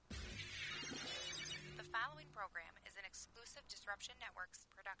program is an exclusive Disruption Networks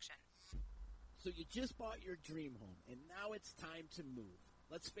production. So you just bought your dream home, and now it's time to move.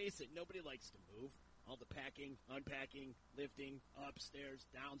 Let's face it, nobody likes to move. All the packing, unpacking, lifting, upstairs,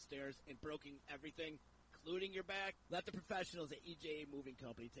 downstairs, and broking everything, including your back. Let the professionals at EJA Moving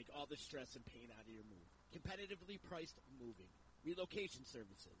Company take all the stress and pain out of your move. Competitively priced moving, relocation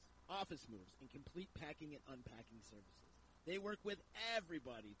services, office moves, and complete packing and unpacking services. They work with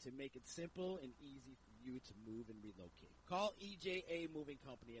everybody to make it simple and easy for you to move and relocate. Call EJA Moving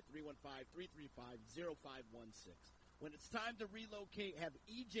Company at 315-335-0516. When it's time to relocate, have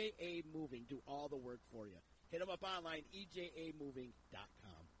EJA Moving do all the work for you. Hit them up online, ejamoving.com.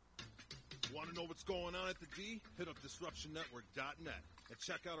 Want to know what's going on at the D? Hit up DisruptionNetwork.net and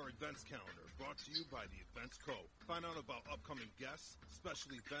check out our events calendar, brought to you by the Events Co. Find out about upcoming guests,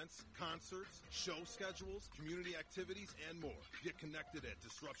 special events, concerts, show schedules, community activities, and more. Get connected at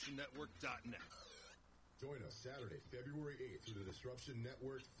DisruptionNetwork.net. Join us Saturday, February 8th for the Disruption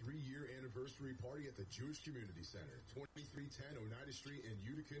Network 3-year anniversary party at the Jewish Community Center, 2310 Oneida Street in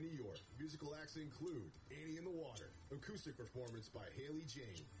Utica, New York. Musical acts include Annie in the Water, acoustic performance by Haley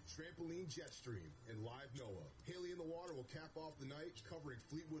Jane, Trampoline Jetstream, and Live Noah. Haley in the Water will cap off the night covering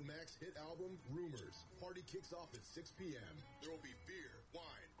Fleetwood Mac's hit album, Rumors. Party kicks off at 6 p.m. There will be beer,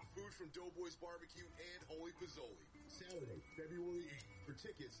 wine, food from Doughboys Barbecue, and Holy Pizzoli. Saturday, February 8th. For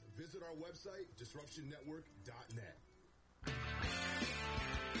tickets, visit our website, DisruptionNetwork.net.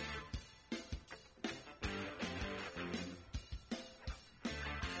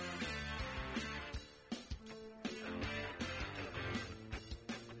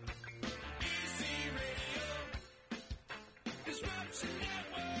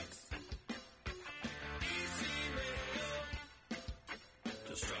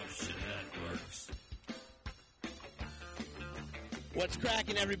 What's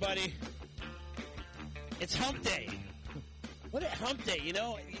cracking, everybody? It's hump day. What a hump day, you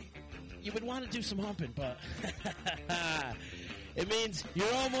know? You would want to do some humping, but it means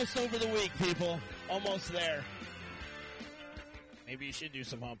you're almost over the week, people. Almost there. Maybe you should do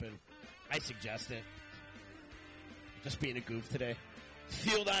some humping. I suggest it. Just being a goof today.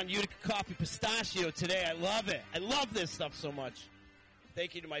 Field on Utica Coffee Pistachio today. I love it. I love this stuff so much.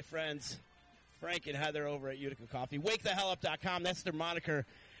 Thank you to my friends Frank and Heather over at Utica Coffee. WakeTheHellUp.com. That's their moniker.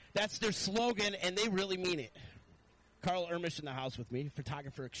 That's their slogan, and they really mean it. Carl Ermish in the house with me,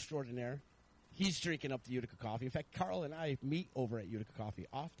 photographer extraordinaire. He's drinking up the Utica Coffee. In fact, Carl and I meet over at Utica Coffee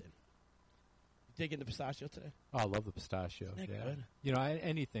often. Digging the pistachio today? Oh, I love the pistachio. Isn't that yeah. good? You know,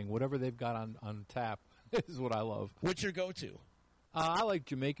 anything, whatever they've got on tap is what I love. What's your go-to? I like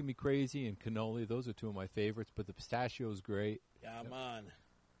Jamaican Me Crazy and Cannoli. Those are two of my favorites, but the pistachio is great. Yeah, man.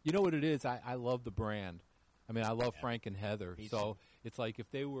 You know what it is? I love the brand. I mean, I love Frank and Heather. Me So too. it's like if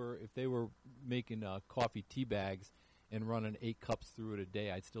they were making coffee tea bags and running 8 cups through it a day,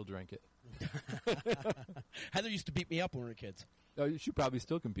 I'd still drink it. Heather used to beat me up when we were kids. She probably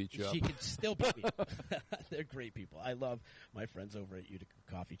still can beat you up. She could still beat me up. They're great people. I love my friends over at Utica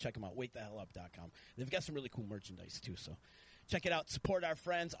Coffee. Check them out, WakeTheHellUp.com. They've got some really cool merchandise, too, so check it out. Support our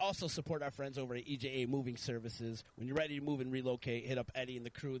friends. Also support our friends over at EJA Moving Services. When you're ready to move and relocate, hit up Eddie and the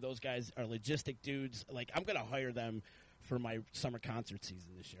crew. Those guys are logistic dudes. Like, I'm going to hire them for my summer concert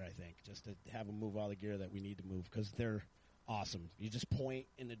season this year, I think, just to have them move all the gear that we need to move because they're awesome. You just point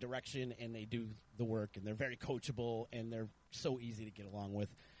in the direction, and they do the work, and they're very coachable, and they're so easy to get along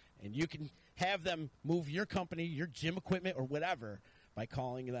with. And you can have them move your company, your gym equipment, or whatever by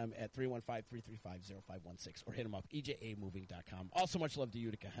calling them at 315-335-0516 or hit them up, ejamoving.com. Also, much love to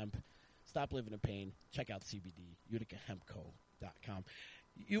Utica Hemp. Stop living in pain. Check out CBD, uticahempco.com.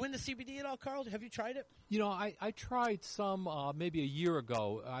 You into CBD at all, Carl? Have you tried it? You know, I tried some maybe a year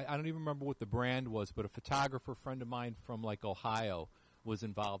ago. I don't even remember what the brand was, but a photographer friend of mine from, like, Ohio was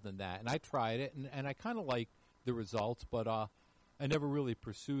involved in that. And I tried it, and I kind of liked the results, but I never really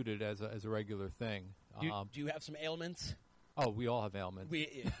pursued it as a regular thing. Do you have some ailments? Oh, we all have ailments.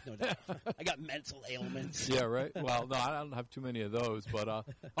 No doubt. I got mental ailments. Yeah, right. Well, no, I don't have too many of those, but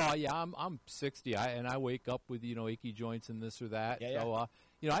I'm 60, and I wake up with achy joints and this or that. Yeah, so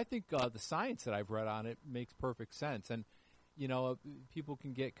I think the science that I've read on it makes perfect sense, and people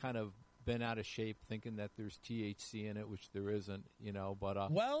can get kind of bent out of shape thinking that there's THC in it, which there isn't.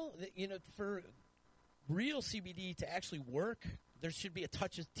 But well, for real CBD to actually work, there should be a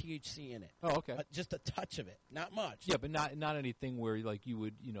touch of THC in it. Oh, okay. Just a touch of it, not much. Yeah, but not anything where you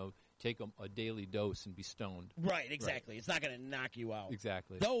would take a daily dose and be stoned. Right, exactly. Right. It's not going to knock you out.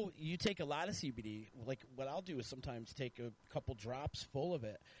 Exactly. Though you take a lot of CBD, like what I'll do is sometimes take a couple drops full of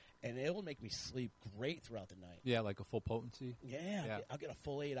it, and it'll make me sleep great throughout the night. Yeah, like a full potency. Yeah. I'll get a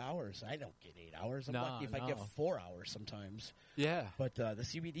full 8 hours. I don't get 8 hours. I'm No, lucky if I get 4 hours sometimes. Yeah. But the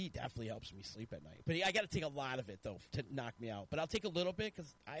CBD definitely helps me sleep at night. But I got to take a lot of it, though, to knock me out. But I'll take a little bit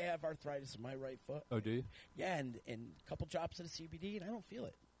because I have arthritis in my right foot. Oh, do you? Yeah, and a couple drops of the CBD, and I don't feel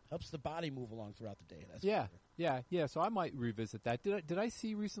it. Helps the body move along throughout the day. That's Yeah, for sure. yeah. So I might revisit that. Did I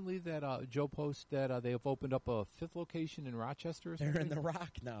see recently that Joe post that they have opened up a 5th location in Rochester or something? They're in the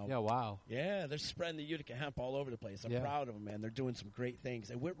Rock now. Yeah, wow. Yeah, they're spreading the Utica hemp all over the place. I'm Yeah. proud of them, man. They're doing some great things.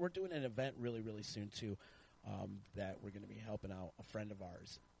 And we're doing an event really, really soon, too, that we're going to be helping out a friend of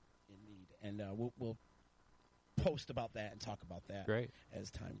ours in need. And we'll post about that and talk about that Great. as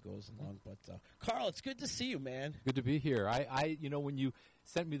time goes along. But, Carl, it's good to see you, man. Good to be here. I when you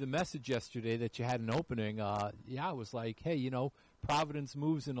sent me the message yesterday that you had an opening, I was like, hey, Providence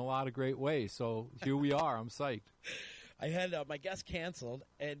moves in a lot of great ways. So here we are. I'm psyched. I had my guest canceled,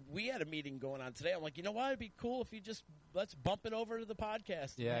 and we had a meeting going on today. I'm like, you know what? It'd be cool if you let's bump it over to the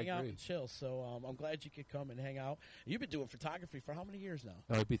podcast and Yeah, I hang out agree. and chill. So I'm glad you could come and hang out. You've been doing photography for how many years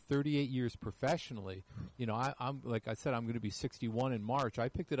now? It'd be 38 years professionally. I'm like I said, I'm going to be 61 in March. I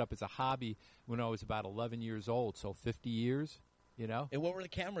picked it up as a hobby when I was about 11 years old, so 50 years. And what were the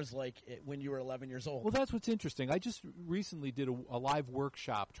cameras like when you were 11 years old? Well, that's what's interesting. I just recently did a live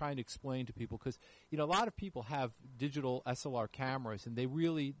workshop trying to explain to people because, a lot of people have digital SLR cameras and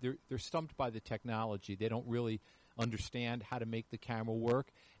they're stumped by the technology. They don't really understand how to make the camera work.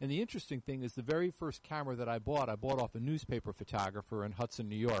 And the interesting thing is the very first camera that I bought off a newspaper photographer in Hudson,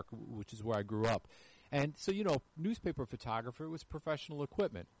 New York, which is where I grew up. And so, newspaper photographer was professional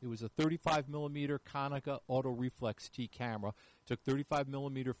equipment. It was a 35-millimeter Konica Auto Reflex T camera. Took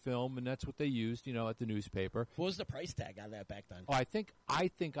 35-millimeter film, and that's what they used, at the newspaper. What was the price tag on that back then? Oh, I think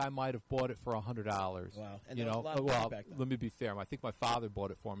I might have bought it for $100. Wow. And there was a lot of money back then. Let me be fair. I think my father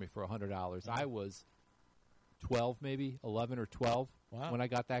bought it for me for $100. I was 12, maybe 11 or 12 when I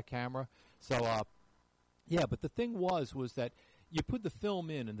got that camera. So, but the thing was that you put the film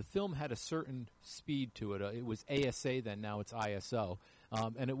in, and the film had a certain speed to it. It was ASA then, now it's ISO.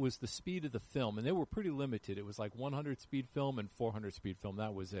 And it was the speed of the film, and they were pretty limited. It was like 100 speed film and 400 speed film.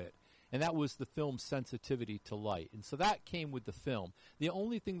 That was it. And that was the film's sensitivity to light. And so that came with the film. The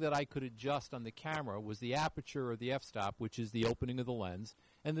only thing that I could adjust on the camera was the aperture or the f-stop, which is the opening of the lens,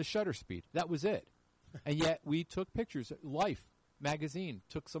 and the shutter speed. That was it. And yet we took pictures. Life magazine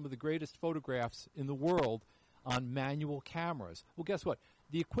took some of the greatest photographs in the world on manual cameras. Well, guess what?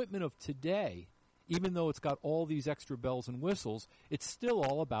 The equipment of today, even though it's got all these extra bells and whistles, it's still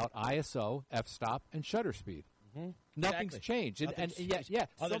all about ISO, f-stop, and shutter speed. Mm-hmm. Nothing's changed.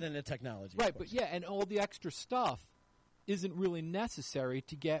 Other than the technology. Right, but and all the extra stuff isn't really necessary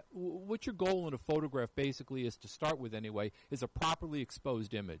to get what your goal in a photograph basically is to start with anyway, is a properly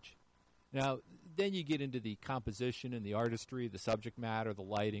exposed image. Now, then you get into the composition and the artistry, the subject matter, the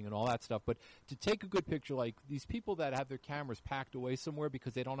lighting, and all that stuff. But to take a good picture, like these people that have their cameras packed away somewhere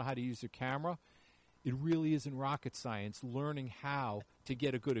because they don't know how to use their camera, it really isn't rocket science learning how to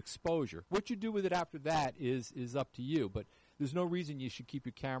get a good exposure. What you do with it after that is up to you. But there's no reason you should keep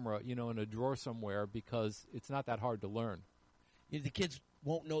your camera, in a drawer somewhere because it's not that hard to learn. The kids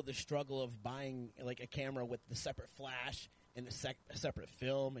won't know the struggle of buying like a camera with the separate flash and a separate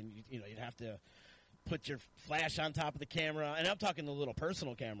film, and you'd have to put your flash on top of the camera. And I'm talking the little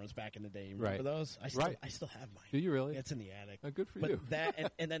personal cameras back in the day. You remember those? I still have mine. Do you really? It's in the attic. Oh, good for but you.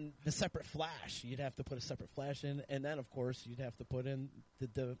 That and then the separate flash. You'd have to put a separate flash in, and then of course you'd have to put in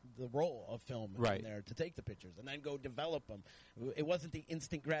the roll of film in there to take the pictures, and then go develop them. It wasn't the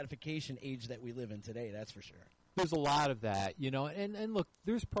instant gratification age that we live in today. That's for sure. There's a lot of that, and look,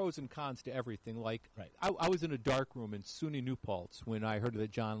 there's pros and cons to everything. Like, I was in a dark room in SUNY New Paltz when I heard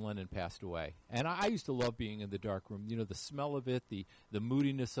that John Lennon passed away. And I used to love being in the dark room. The smell of it, the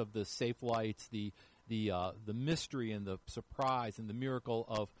moodiness of the safe lights, the mystery and the surprise and the miracle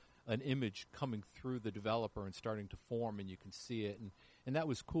of an image coming through the developer and starting to form, and you can see it. And that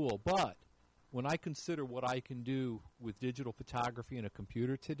was cool. But when I consider what I can do with digital photography and a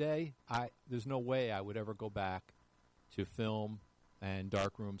computer today, there's no way I would ever go back to film and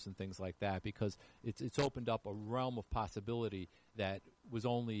dark rooms and things like that because it's opened up a realm of possibility that was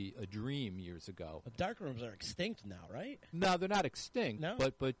only a dream years ago. But dark rooms are extinct now, right? No, they're not extinct. No?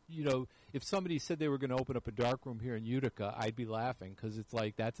 But if somebody said they were going to open up a dark room here in Utica, I'd be laughing because it's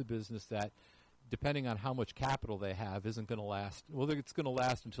like that's a business that, depending on how much capital they have, isn't going to last. Well, it's going to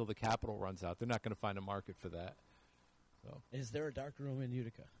last until the capital runs out. They're not going to find a market for that. So, is there a dark room in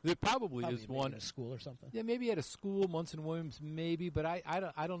Utica? There probably is one. At a school or something? Yeah, maybe at a school, Munson Williams, maybe. But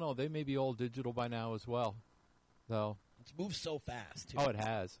I don't know. They may be all digital by now as well. So It's moved so fast, too. Oh, it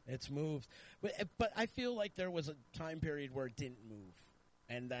has. It's moved. But I feel like there was a time period where it didn't move.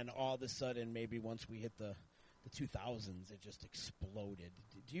 And then all of a sudden, maybe once we hit the 2000s, it just exploded.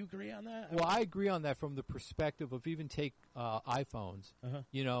 Do you agree on that? Well, I agree on that from the perspective of even take iPhones. Uh-huh.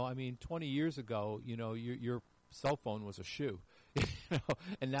 You know, I mean, 20 years ago, you know, your cell phone was a shoe. You know?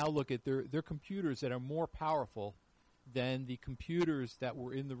 And now look at their computers that are more powerful than the computers that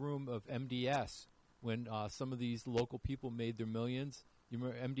were in the room of MDS when some of these local people made their millions. You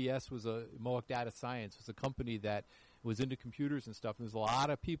remember MDS was Mohawk Data Science was a company that was into computers and stuff. And there's a lot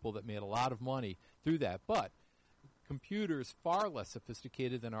of people that made a lot of money through that. But computers far less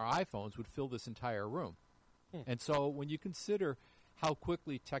sophisticated than our iPhones would fill this entire room. And so when you consider how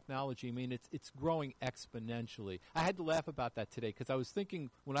quickly technology, I mean, it's growing exponentially. I had to laugh about that today because I was thinking,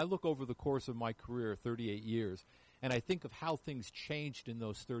 when I look over the course of my career, 38 years, and I think of how things changed in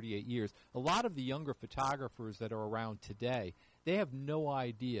those 38 years, a lot of the younger photographers that are around today, they have no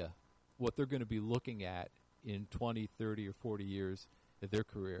idea what they're going to be looking at in 20, 30, or 40 years of their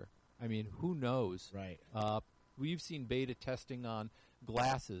career. I mean, who knows? Right. We've seen beta testing on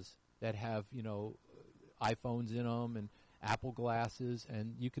glasses that have, you know, iPhones in them and Apple glasses,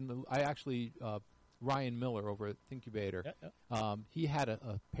 and you can. I actually, Ryan Miller over at Thinkubator, he had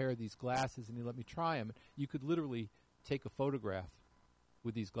a pair of these glasses, and he let me try them. You could literally take a photograph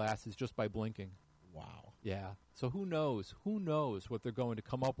with these glasses just by blinking. Wow. Yeah. So who knows? Who knows what they're going to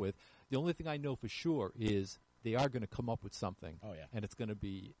come up with? The only thing I know for sure is they are going to come up with something. Oh, yeah. And it's going to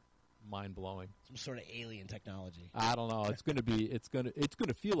be mind-blowing. Some sort of alien technology. I don't know. It's going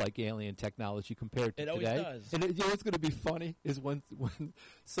to feel like alien technology compared to It always today. does. And you know what's going to be funny is when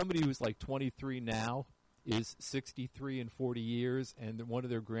somebody who's like 23 now is 63 in 40 years, and then one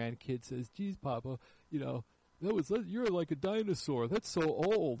of their grandkids says, "Geez, Papa, you know, you're like a dinosaur. That's so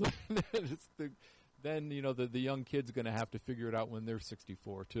old." Then you know the young kid's going to have to figure it out when they're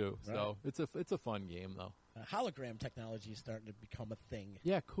 64 too. Right. So it's a fun game though. Hologram technology is starting to become a thing.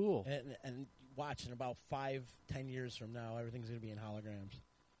 Yeah, cool. And watch, in about 5-10 years from now, everything's going to be in holograms.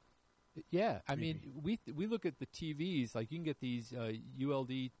 Yeah, I mean, we look at the TVs, like you can get these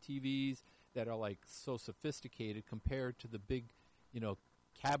ULD TVs that are like so sophisticated compared to the big, you know,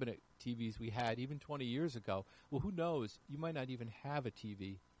 cabinet TVs we had even 20 years ago. Well, who knows? You might not even have a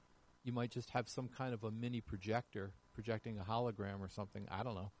TV. You might just have some kind of a mini projector projecting a hologram or something. I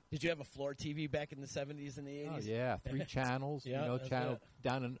don't know. Did you have a floor TV back in the 70s and the 80s? Oh, yeah, 3 channels, Yeah, you know, that's channel it.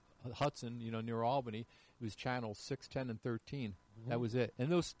 down in Hudson, you know, near Albany. It was channels 6, 10, and 13. That was it.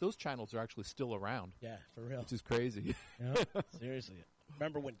 And those channels are actually still around, Yeah, for real. which is crazy. Yeah, seriously.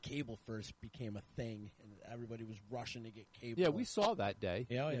 Remember when cable first became a thing and everybody was rushing to get cable? Yeah, we saw that day,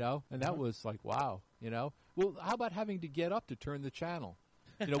 Yeah, you yeah. know, and that was like, wow, you know. Well, how about having to get up to turn the channel?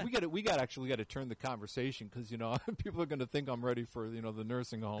 You know, we got to turn the conversation because, you know, people are going to think I'm ready for, you know, the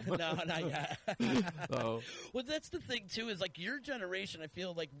nursing home. No, not yet. So, Well, that's the thing, too, is like your generation, I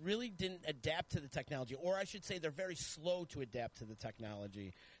feel like, really didn't adapt to the technology. Or I should say they're very slow to adapt to the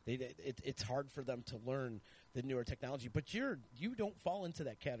technology. It's hard for them to learn the newer technology. But you don't fall into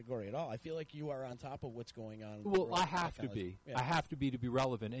that category at all. I feel like you are on top of what's going on. well, with I have to technology. be. Yeah. I have to be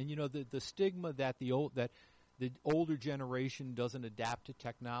relevant. And, you know, the stigma that the older generation doesn't adapt to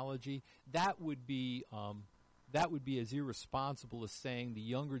technology, that would be as irresponsible as saying the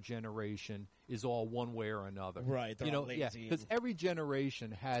younger generation is all one way or another. Right, they're you know, all yeah, lazy because and- every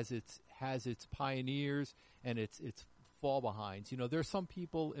generation has its pioneers and its fall behinds. You know, there's some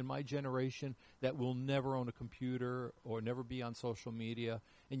people in my generation that will never own a computer or never be on social media,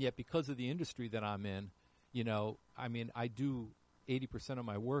 and yet because of the industry that I'm in, you know, I mean, I do 80% of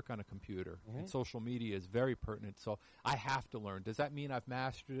my work on a computer, and social media is very pertinent, so I have to learn. Does that mean I've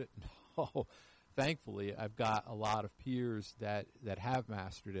mastered it? No. Thankfully, I've got a lot of peers that have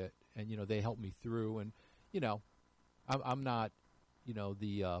mastered it, and, you know, they help me through. And, you know, I'm not, you know,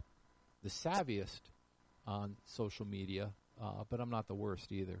 the savviest on social media, but I'm not the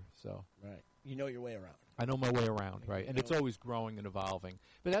worst either. So Right. You know your way around. I know my way around, right? And it's always growing and evolving.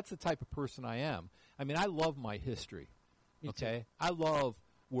 But that's the type of person I am. I mean, I love my history. Okay, I love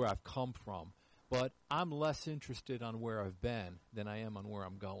where I've come from, but I'm less interested on where I've been than I am on where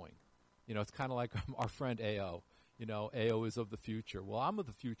I'm going. You know, it's kind of like our friend A.O. You know, A.O. is of the future. Well, I'm of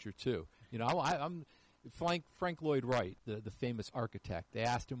the future too. You know, I'm Frank Lloyd Wright, the famous architect. They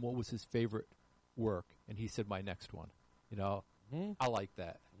asked him what was his favorite work, and he said, "My next one." You know, I like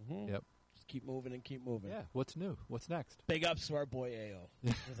that. Yep. Just keep moving and keep moving. Yeah. What's new? What's next? Big ups to our boy A.O.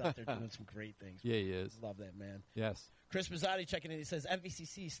 He's out there doing some great things. Yeah, he is. Love that, man. Yes. Chris Mazzotti checking in. He says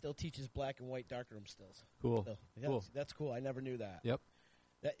MVCC still teaches black and white darkroom stills. Cool. Still. Yeah, Cool. That's cool. I never knew that. Yep.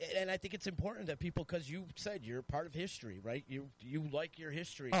 And I think it's important that people, because you said you're part of history, right? You like your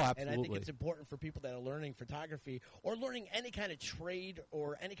history. Oh, And I think absolutely. it's important for people that are learning photography or learning any kind of trade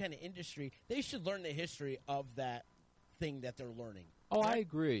or any kind of industry, they should learn the history of that thing that they're learning. Oh, I right?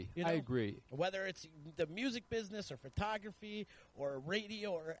 agree. You I know? agree. Whether it's the music business or photography or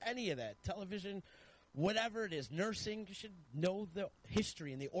radio or any of that, television, whatever it is, nursing, you should know the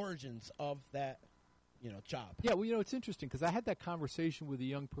history and the origins of that, job. Yeah, well, it's interesting because I had that conversation with a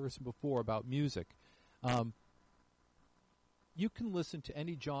young person before about music. You can listen to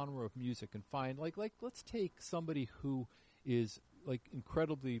any genre of music and find, like let's take somebody who is like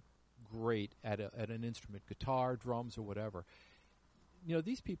incredibly great at an instrument, guitar, drums, or whatever.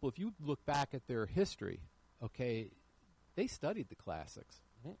 These people, if you look back at their history, okay, they studied the classics.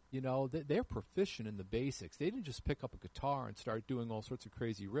 Mm-hmm. They're proficient in the basics. They didn't just pick up a guitar and start doing all sorts of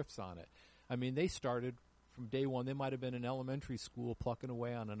crazy riffs on it. I mean, they started from day one. They might have been in elementary school plucking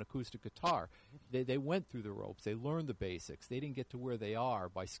away on an acoustic guitar. They went through the ropes. They learned the basics. They didn't get to where they are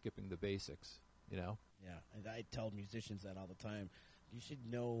by skipping the basics, Yeah, and I tell musicians that all the time. You should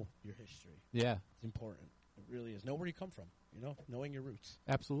know your history. Yeah, It's important. It really is. Know where you come from, knowing your roots.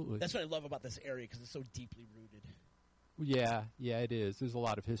 absolutely. That's what I love about this area because it's so deeply rooted. Yeah, it is. There's a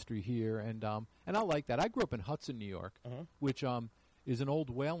lot of history here, and I like that. I grew up in Hudson, New York, which is an old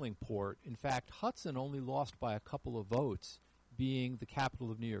whaling port. In fact, Hudson only lost by a couple of votes, being the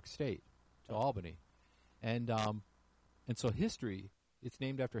capital of New York State to Albany, and so history. It's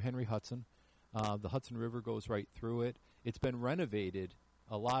named after Henry Hudson. The Hudson River goes right through it. It's been renovated.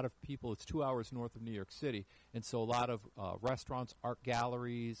 A lot of people. It's 2 hours north of New York City, and so a lot of restaurants, art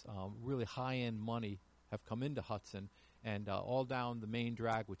galleries, really high-end money have come into Hudson. And all down the main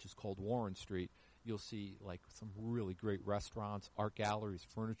drag, which is called Warren Street, you'll see like some really great restaurants, art galleries,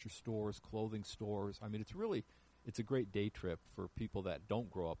 furniture stores, clothing stores. I mean, it's a great day trip for people that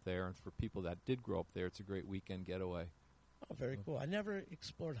don't grow up there, and for people that did grow up there, it's a great weekend getaway. Oh, very cool. I never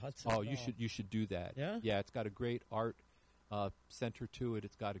explored Hudson. Oh, at all. you should do that. Yeah? Yeah, it's got a great art center to it.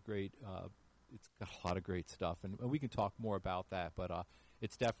 It's got a lot of great stuff, and we can talk more about that. But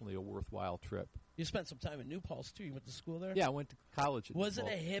it's definitely a worthwhile trip. You spent some time in New Paltz, too. You went to school there? Yeah, I went to college. At Was New it a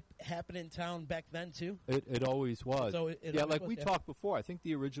Paltz. hip happening town back then, too? It always was. So it yeah, always like was, we yeah. talked before, I think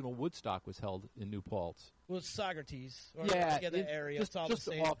the original Woodstock was held in New Paltz. Was Socrates? Or Yeah, the area. just It's all just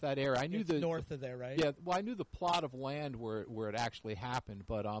the same. off that area. I knew It's the north of there, right? Yeah, well, I knew the plot of land where it actually happened,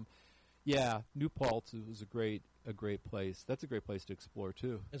 but yeah, New Paltz was a great place. That's a great place to explore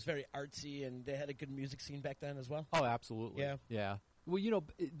too. It was very artsy, and they had a good music scene back then as well. Oh, absolutely. Yeah. Well,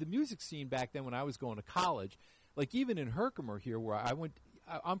 the music scene back then when I was going to college, like even in Herkimer here, where I went,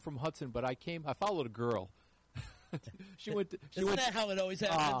 I'm from Hudson, but I followed a girl. Isn't that how it always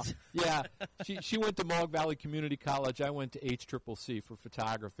happens? Yeah, she went to Mohawk Valley Community College. I went to HCCC for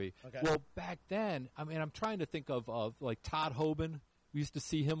photography. Okay. Well, back then, I mean, I'm trying to think of like Todd Hoban. We used to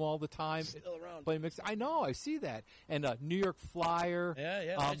see him all the time. Still around. Play mix. I know, I see that. And New York Flyer.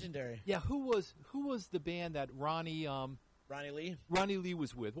 Yeah, legendary. Yeah, who was the band that Ronnie Ronnie Lee?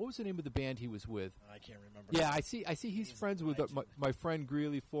 was with? What was the name of the band he was with? I can't remember. Yeah, I see. He's friends with my friend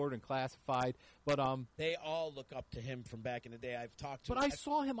Greeley Ford and Classified. But They all look up to him from back in the day. I've talked to But him. I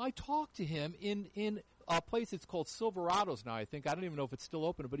saw him. I talked to him in a place. It's called Silverados now. I think I don't even know if it's still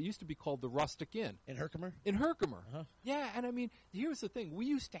open, but it used to be called the Rustic Inn in Herkimer. in Herkimer. Uh-huh. Yeah, and I mean, here's the thing: we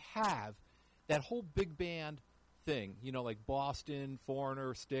used to have that whole big band thing. Like Boston,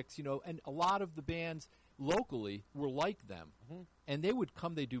 Foreigner, Styx. And a lot of the bands locally were like them, and they would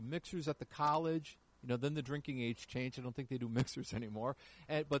come. They do mixers at the college. Then the drinking age changed. I don't think they do mixers anymore.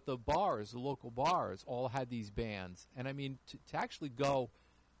 But the local bars, all had these bands. And I mean, to actually go,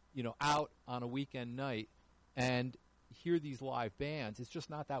 out on a weekend night and hear these live bands, it's just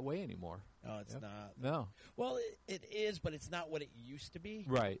not that way anymore. No, it's not. No. Well, it is, but it's not what it used to be.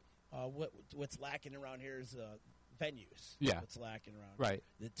 Right. What's lacking around here is venues. Yeah. What's lacking around. Right.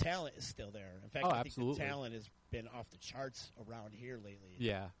 The talent is still there. In fact, Oh, I think absolutely. the talent has been off the charts around here lately.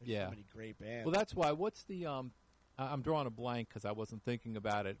 Yeah, There's yeah. so many great bands. Well, that's why. What's the? I'm drawing a blank because I wasn't thinking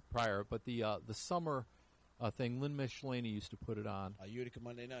about it prior. But the summer thing, Lynn Michelini used to put it on. Utica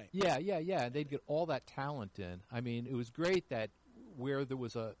Monday Night. Yeah. And they'd get all that talent in. I mean, it was great that where there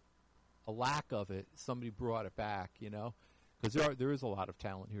was a lack of it, somebody brought it back. Because there is a lot of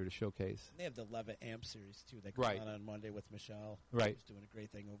talent here to showcase. They have the Levitt Amp series too. That comes Right. on Monday with Michelle. Right. She's doing a great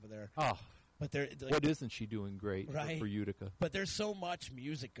thing over there. Oh, But they're what isn't she doing great Right. for Utica? But there's so much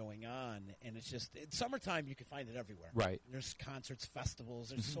music going on, and it's just in summertime you can find it everywhere. Right. There's concerts, festivals.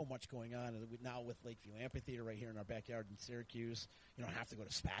 There's so much going on. And now with Lakeview Amphitheater right here in our backyard in Syracuse, you don't have to go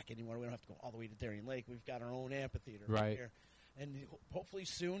to SPAC anymore. We don't have to go all the way to Darien Lake. We've got our own amphitheater Right. here. And hopefully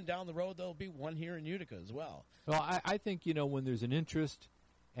soon down the road there'll be one here in Utica as well. Well, I think, when there's an interest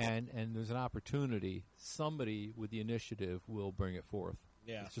and there's an opportunity, somebody with the initiative will bring it forth.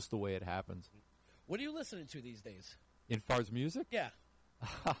 Yeah. It's just the way it happens. What are you listening to these days? In far as music? Yeah.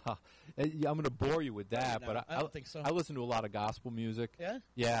 I'm going to bore you with that, No, but I don't think so. I listen to a lot of gospel music. Yeah?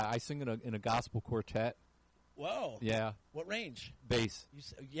 Yeah, I sing in a gospel quartet. Whoa. Yeah, What range? bass.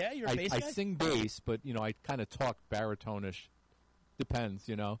 You're a bass I guy? sing bass, but I kind of talk baritone-ish. Depends,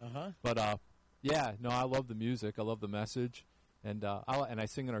 Uh-huh. But yeah, no, I love the music. I love the message, and I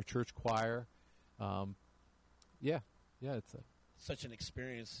sing in our church choir. Yeah, it's Such an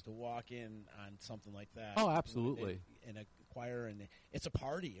experience to walk in on something like that. Oh, absolutely. In a choir, and it's a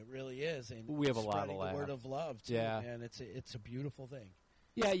party. It really is. And We have a lot of spreading laugh. the word of love, too. Yeah. And it's a beautiful thing.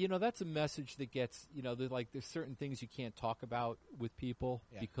 Yeah, that's a message that gets, there's certain things you can't talk about with people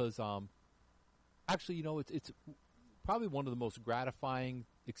because, actually, it's probably one of the most gratifying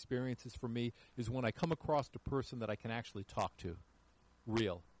experiences for me is when I come across a person that I can actually talk to,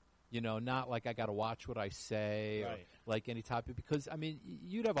 real. Not like I got to watch what I say or Right. like any topic because,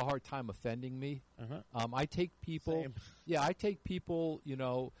 you'd have a hard time offending me. Uh-huh. I take people, Same. I take people,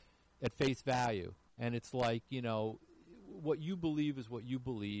 at face value, and it's like, what you believe is what you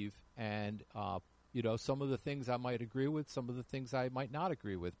believe, and some of the things I might agree with, some of the things I might not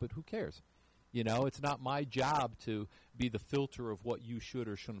agree with, but who cares? It's not my job to be the filter of what you should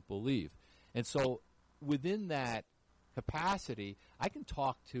or shouldn't believe. And so within that capacity, I can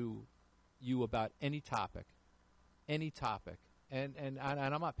talk to you about any topic. And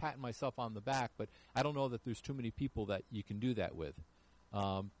I'm not patting myself on the back, but I don't know that there's too many people that you can do that with.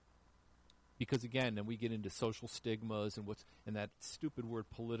 Because again, then we get into social stigmas and that stupid word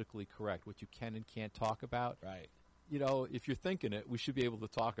politically correct, what you can and can't talk about. Right. If you're thinking it, we should be able to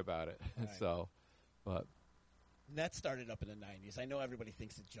talk about it. Right. But And that started up in the 90s. I know everybody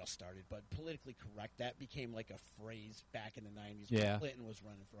thinks it just started, but politically correct, that became like a phrase back in the 90s when Yeah. Clinton was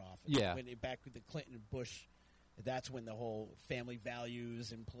running for office. Yeah. Back with the Clinton and Bush, that's when the whole family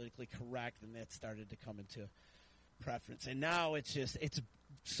values and politically correct, and that started to come into preference. And now it's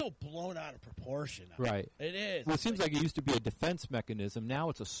so blown out of proportion. Right. It is. well, it seems like it used to be a defense mechanism. Now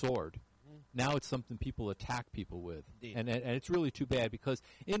it's a sword. Now it's something people attack people with. Indeed. And it's really too bad because,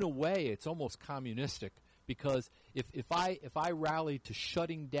 in a way, it's almost communistic. Because if I rally to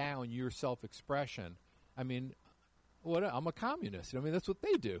shutting down your self-expression, I'm a communist. That's what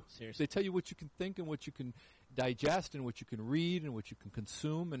they do. Seriously. They tell you what you can think and what you can digest and what you can read and what you can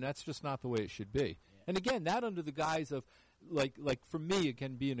consume, and that's just not the way it should be. Yeah. And again, that under the guise of, like for me,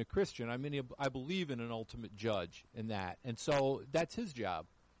 again, being a Christian, I believe in an ultimate judge in that. And so that's his job,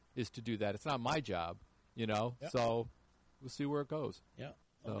 is to do that. It's not my job, Yep. So we'll see where it goes. Yeah.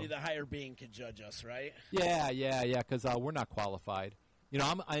 So. Only the higher being can judge us, right? Yeah, because we're not qualified.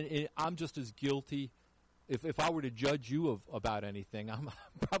 I'm just as guilty. If I were to judge you about anything, I'm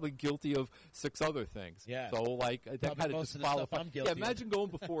probably guilty of 6 other things. Yeah. So that kind of most of the stuff disqualifies. I'm guilty Yeah, imagine going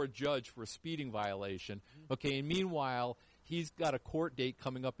before a judge for a speeding violation. Okay, and meanwhile he's got a court date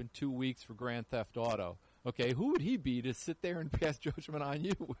coming up in 2 weeks for Grand Theft Auto. Okay, who would he be to sit there and pass judgment on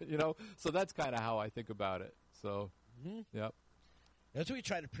you? So that's kind of how I think about it. So, Yep. That's what we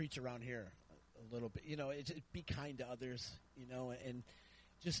try to preach around here a little bit. Be kind to others, and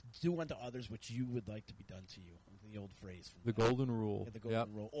just do unto others what you would like to be done to you. The old phrase. The golden rule. The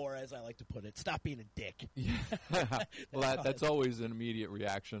golden rule. Or, as I like to put it, stop being a dick. Yeah. Well, that's always an immediate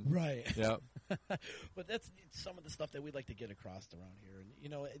reaction. Right. Yep. But that's some of the stuff that we'd like to get across around here.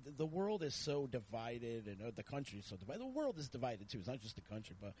 And, the world is so divided, and the country is so divided. The world is divided, too. It's not just the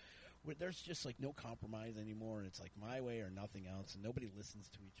country, but there's just, no compromise anymore. And it's like my way or nothing else, and nobody listens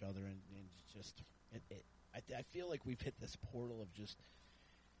to each other. And just, I feel like we've hit this portal of just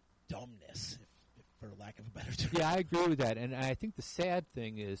dumbness, for lack of a better term. Yeah, I agree with that, and I think the sad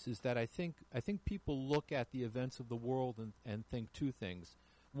thing is that I think people look at the events of the world and think 2 things.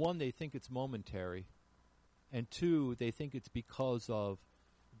 One, they think it's momentary, and 2, they think it's because of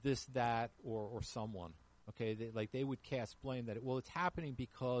this, that, or someone. Okay, they would cast blame that it's happening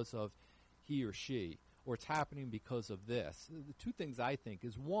because of he or she, or it's happening because of this. The 2 things I think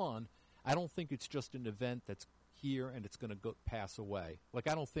is, one, I don't think it's just an event that's here and it's going to pass away.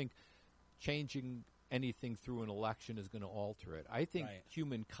 I don't think changing anything through an election is going to alter it. I think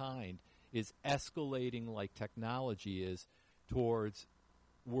humankind is escalating like technology is towards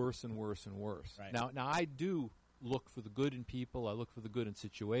worse and worse and worse. Right. Now I do look for the good in people. I look for the good in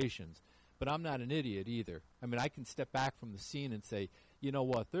situations. But I'm not an idiot either. I can step back from the scene and say, you know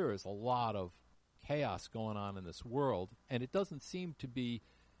what, there is a lot of chaos going on in this world, and it doesn't seem to be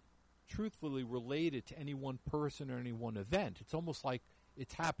truthfully related to any one person or any one event. It's almost like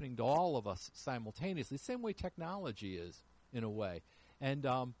it's happening to all of us simultaneously, the same way technology is, in a way. And,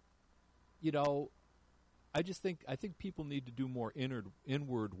 you know, I think people need to do more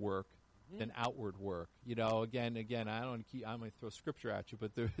inward work than outward work. You know, again, I don't keep. I'm going to throw scripture at you,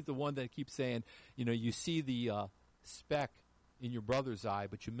 but the one that keeps saying, you know, you see the speck in your brother's eye,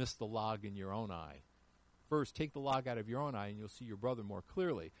 but you miss the log in your own eye. First, take the log out of your own eye, and you'll see your brother more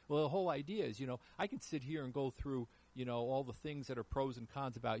clearly. Well, the whole idea is, you know, I can sit here and go through, you know, all the things that are pros and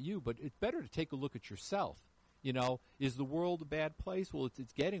cons about you, but it's better to take a look at yourself. You know, is the world a bad place? Well,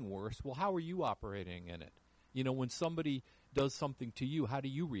 it's getting worse. Well, how are you operating in it? You know, when somebody does something to you, how do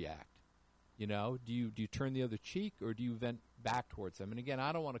you react? You know, do you turn the other cheek, or do you vent back towards them? And again,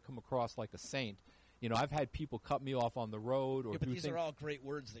 I don't want to come across like a saint. You know, I've had people cut me off on the road, or but these are all great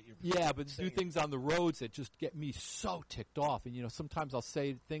words that you're but saying. do things on the roads that just get me so ticked off. And you know, sometimes I'll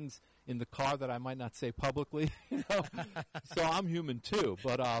say things in the car that I might not say publicly. You know, so I'm human too.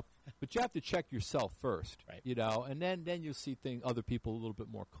 But you have to check yourself first. Right. You know, and then you'll see other people a little bit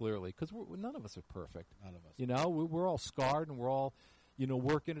more clearly, because none of us are perfect. None of us. You know, we're all scarred, and we're all, you know,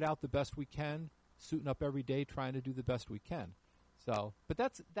 working it out the best we can, suiting up every day, trying to do the best we can. So, but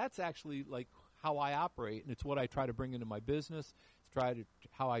that's actually like how I operate, and it's what I try to bring into my business. It's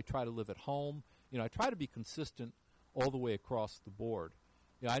how I try to live at home. You know, I try to be consistent all the way across the board.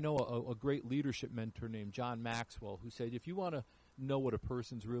 You know, I know a great leadership mentor named John Maxwell, who said, if you want to know what a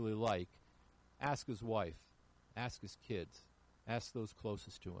person's really like, ask his wife, ask his kids, ask those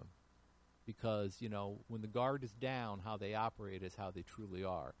closest to him. Because, you know, when the guard is down, how they operate is how they truly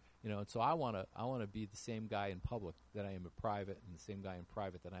are. You know, and so I want to be the same guy in public that I am in private, and the same guy in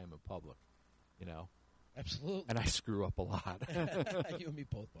private that I am in public. You know, absolutely. And I screw up a lot. You and me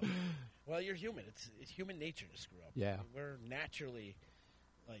both. Well, you're human. It's human nature to screw up. Yeah, I mean, we're naturally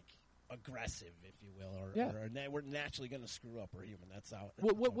like aggressive, if you will, or we're naturally going to screw up. We're human. That's how.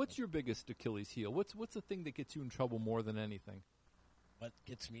 What's your biggest Achilles heel? What's the thing that gets you in trouble more than anything? What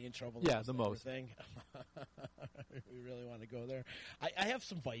gets me in trouble? Yeah, the most. We really want to go there. I have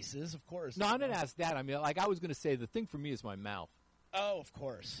some vices, of course. No, I didn't ask that. I mean, like I was going to say, the thing for me is my mouth. Oh, of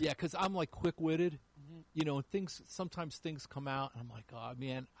course. Yeah, because I'm like quick-witted. You know, sometimes things come out, and I'm like, oh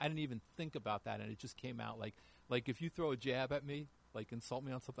man, I didn't even think about that, and it just came out. Like if you throw a jab at me, like insult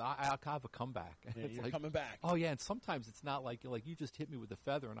me on something, I'll have a comeback. Yeah, it's you're like, coming back. Oh yeah, and sometimes it's not like you just hit me with a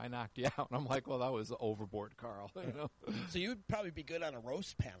feather and I knocked you out, and I'm like, well, that was overboard, Carl. You know? So you would probably be good on a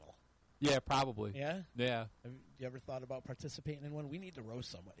roast panel. Yeah, probably. Yeah. Yeah. Have you ever thought about participating in one? We need to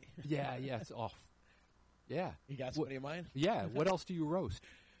roast somebody. Yeah. It's off. Yeah. You got somebody in mind? Yeah. What else do you roast?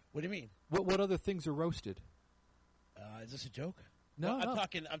 What do you mean? What other things are roasted? Is this a joke? No, I'm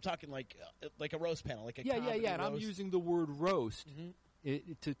talking like a roast panel, like a yeah. comedy And I'm roast. using the word roast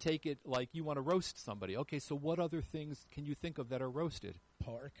to take it like you want to roast somebody. Okay, so what other things can you think of that are roasted?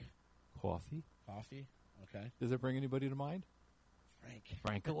 Pork, coffee. Okay. Does that bring anybody to mind?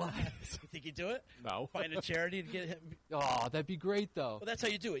 Frank Elias. You think you do it? No. Find a charity to get him. Oh, that'd be great though. Well, that's how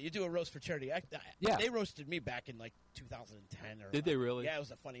you do it. You do a roast for charity. Yeah. They roasted me back in like 2010. Did they really? Yeah, it was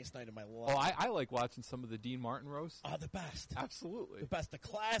the funniest night of my life. Oh, I like watching some of the Dean Martin roasts. Oh, the best. Absolutely. The best. The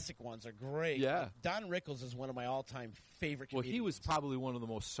classic ones are great. Yeah. Don Rickles is one of my all-time favorite comedians. Well, he was probably one of the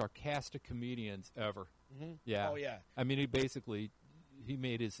most sarcastic comedians ever. Mm-hmm. Yeah. Oh, yeah. I mean, he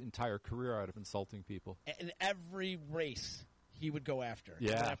made his entire career out of insulting people. In every race he would go after. Yeah.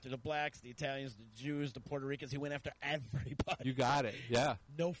 He went after the blacks, the Italians, the Jews, the Puerto Ricans. He went after everybody. You got it. Yeah.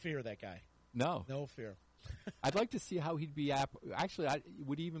 No fear, that guy. No. No fear. I'd like to see how he'd be. Actually,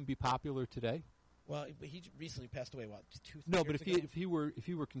 would he even be popular today? Well, he recently passed away. What, 2-3 No, but years if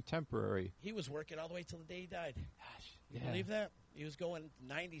he were contemporary, he was working all the way till the day he died. Gosh, You believe that? He was going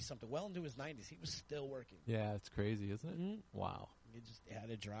 90 something, well into his 90s. He was still working. Yeah, it's crazy, isn't it? Mm-hmm. Wow. He just had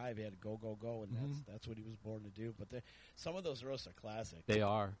to drive. He had to go, and that's what he was born to do. But some of those roasts are classic. They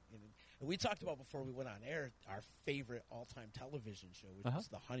are. And we talked about before we went on air our favorite all-time television show, which was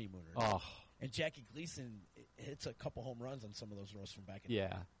The Honeymooners. Oh. And Jackie Gleason hits a couple home runs on some of those roasts from back in the day.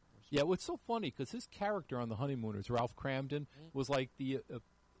 Yeah, what's so funny, because his character on The Honeymooners, Ralph Cramden, was like the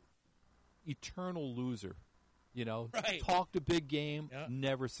eternal loser. You know, right. Talked a big game,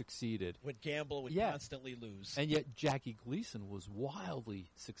 never succeeded. Would gamble, would constantly lose. And yet Jackie Gleason was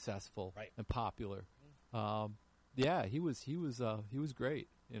wildly successful and popular. Yeah, he was great.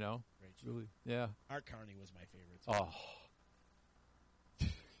 You know, great show. Really, yeah. Art Carney was my favorite.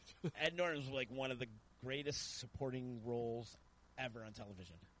 Ed Norton was like one of the greatest supporting roles ever on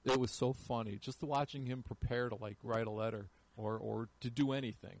television. It was so funny just watching him prepare to like write a letter or to do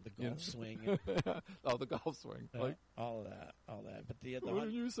anything. The you know? golf swing. Oh, the golf swing. Like, all of that. But the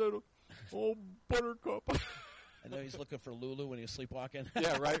you said, oh, buttercup. I know he's looking for Lulu when he's sleepwalking.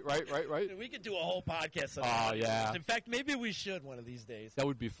 Yeah, right. We could do a whole podcast on Oh, that. yeah. In fact, maybe we should one of these days. That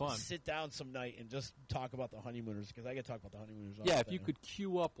would be fun. Sit down some night and just talk about the honeymooners, because I could talk about the honeymooners all Yeah, the if you time. could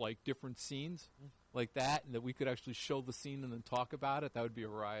queue up like different scenes like that, and that we could actually show the scene and then talk about it, that would be a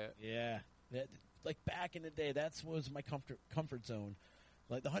riot. Yeah. Like back in the day, that was my comfort zone.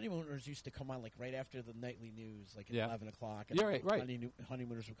 Like the honeymooners used to come on like right after the nightly news, like at 11 o'clock. And Yeah, right.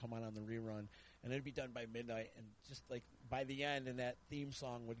 Honeymooners would come on the rerun, and it'd be done by midnight. And just like by the end, and that theme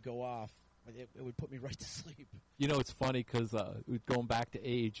song would go off, it would put me right to sleep. You know, it's funny because going back to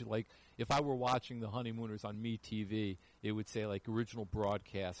age, like if I were watching the honeymooners on MeTV, it would say like original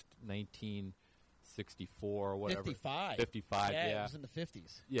broadcast 1964 or whatever. 55. 55, yeah. It was in the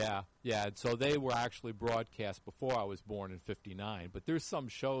 50s. Yeah. And so they were actually broadcast before I was born in 59. But there's some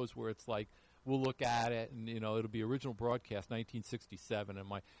shows where it's like, we'll look at it and, it'll be original broadcast 1967. And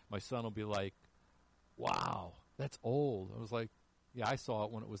my son will be like, wow, that's old. I was like, yeah, I saw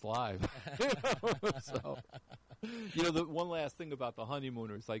it when it was live. So, the one last thing about the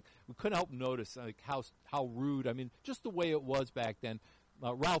honeymooners, like we couldn't help notice like how rude. I mean, just the way it was back then.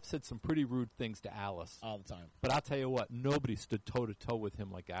 Ralph said some pretty rude things to Alice all the time. But I'll tell you what, nobody stood toe to toe with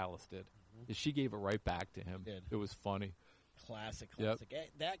him like Alice did. Mm-hmm. She gave it right back to him. It was funny. Classic. Yep.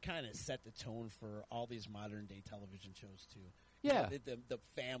 That kind of set the tone for all these modern day television shows too. Yeah, the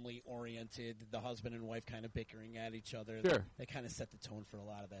family oriented, the husband and wife kind of bickering at each other. Sure. They kind of set the tone for a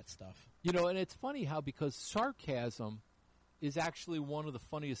lot of that stuff. And it's funny how because sarcasm is actually one of the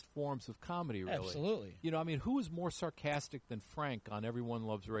funniest forms of comedy, really. Absolutely. Who is more sarcastic than Frank on Everybody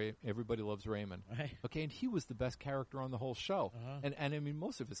Loves Raymond? Right. Okay, and he was the best character on the whole show. Uh-huh. And I mean,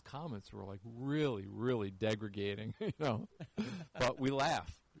 most of his comments were like really, really degrading, but we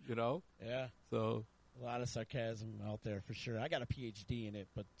laugh, Yeah. So a lot of sarcasm out there for sure. I got a PhD in it,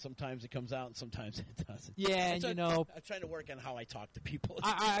 but sometimes it comes out and sometimes it doesn't. Yeah, I'm trying to work on how I talk to people.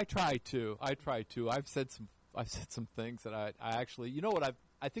 I try to. I've said some things that I actually,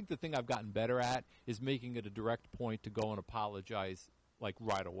 I think the thing I've gotten better at is making it a direct point to go and apologize like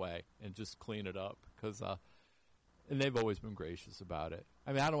right away and just clean it up because, and they've always been gracious about it.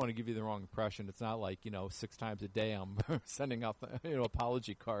 I mean, I don't want to give you the wrong impression. It's not like 6 times a day I'm sending out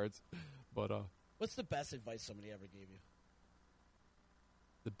apology cards, but what's the best advice somebody ever gave you?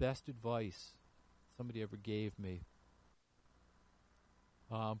 The best advice somebody ever gave me.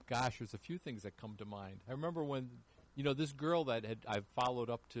 Gosh, there's a few things that come to mind. I remember when, this girl that I followed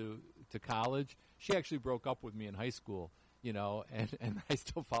up to college, she actually broke up with me in high school, and I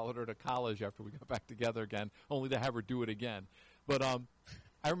still followed her to college after we got back together again, only to have her do it again. But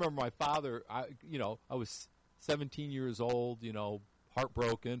I remember my father, I was 17 years old,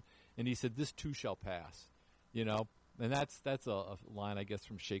 heartbroken, and he said, "This too shall pass," and that's a line, I guess,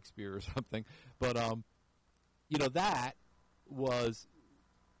 from Shakespeare or something. But, that was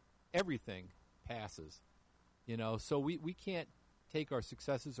everything passes, so we can't take our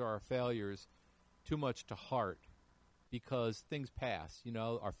successes or our failures too much to heart because things pass.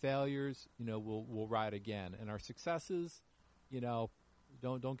 Our failures, we'll ride again, and our successes,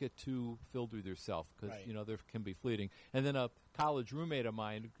 don't get too filled with yourself because right. There can be fleeting. And then a college roommate of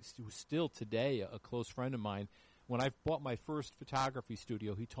mine, who's still today a close friend of mine, when I bought my first photography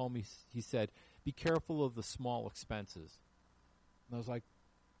studio, he told me, he said, "Be careful of the small expenses." And I was like,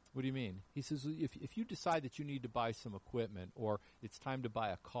 "What do you mean?" He says, if you decide that you need to buy some equipment or it's time to buy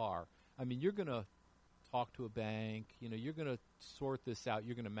a car, I mean, you're going to talk to a bank, you're going to sort this out,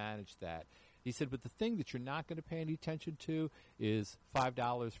 you're going to manage that. He said, but the thing that you're not going to pay any attention to is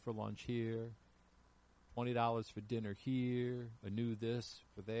 $5 for lunch here, $20 for dinner here, a new this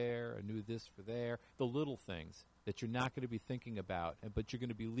for there, a new this for there, the little things that you're not going to be thinking about, but you're going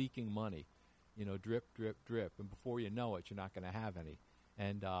to be leaking money, drip, drip, drip, and before you know it, you're not going to have any.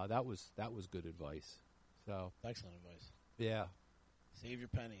 And that was good advice. So excellent advice. Yeah. Save your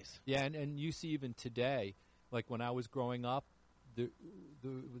pennies. Yeah, and you see even today, like when I was growing up, they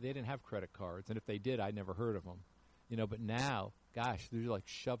didn't have credit cards, and if they did, I never heard of them. But now, gosh, they're like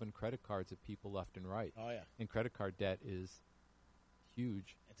shoving credit cards at people left and right. Oh, yeah. And credit card debt is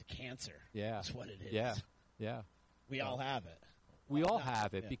huge. It's a cancer. Yeah. That's what it is. Yeah. We all have it. We all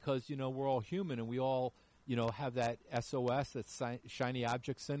have it because, we're all human and we all, have that SOS, that shiny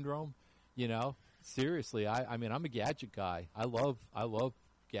object syndrome, Seriously, I mean, I'm a gadget guy. I love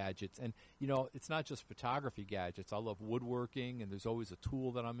gadgets. And, it's not just photography gadgets. I love woodworking, and there's always a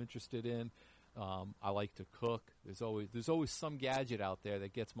tool that I'm interested in. I like to cook. There's always some gadget out there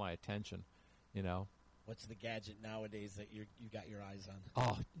that gets my attention, Well, What's the gadget nowadays that you got your eyes on?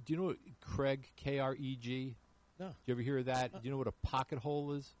 Oh, do you know what Kreg, Kreg? No. Did you ever hear of that? Do you know what a pocket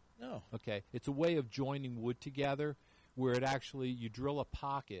hole is? No. Okay. It's a way of joining wood together where it actually, you drill a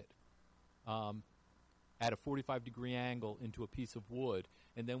pocket at a 45-degree angle into a piece of wood,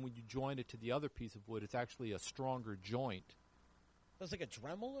 and then when you join it to the other piece of wood, it's actually a stronger joint. So it's like a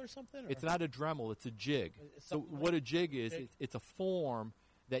Dremel or something? Or? It's not a Dremel. It's a jig. So something what like a jig is, jig? it's a form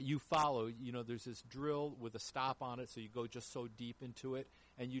that you follow. You know, there's this drill with a stop on it, so you go just so deep into it,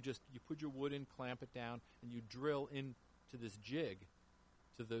 and you put your wood in, clamp it down, and you drill into this jig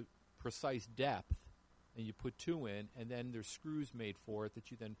to the precise depth, and you put 2 in, and then there's screws made for it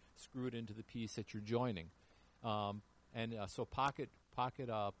that you then screw it into the piece that you're joining. So pocket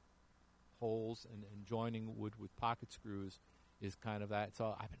holes and joining wood with pocket screws is kind of that.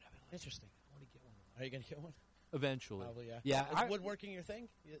 So I've been interesting. I want to get one. Are you going to get one? Eventually. Probably, yeah. Yeah. Is woodworking your thing?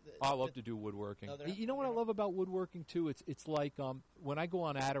 I love to do woodworking. You know what I love about woodworking too? It's like when I go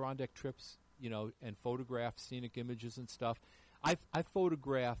on Adirondack trips, and photograph scenic images and stuff. I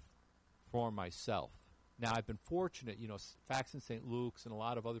photograph for myself. Now I've been fortunate, Faxon St. Luke's and a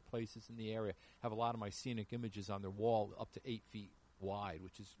lot of other places in the area have a lot of my scenic images on their wall up to 8 feet wide,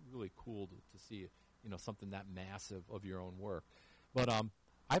 which is really cool to see, something that massive of your own work. But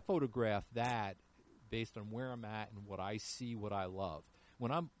I photograph that based on where I'm at and what I see, what I love.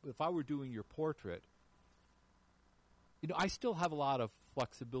 If I were doing your portrait, I still have a lot of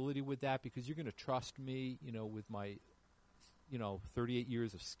flexibility with that because you're going to trust me, with my 38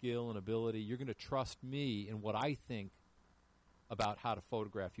 years of skill and ability. You're going to trust me in what I think about how to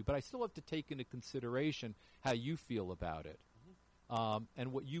photograph you. But I still have to take into consideration how you feel about it,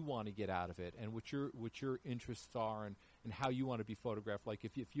 and what you want to get out of it, and what your interests are, and how you want to be photographed. Like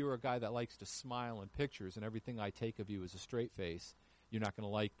if you're a guy that likes to smile in pictures and everything I take of you is a straight face, you're not going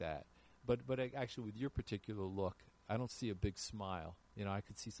to like that. But actually, with your particular look, I don't see a big smile. I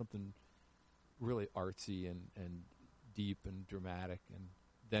could see something really artsy and deep and dramatic, and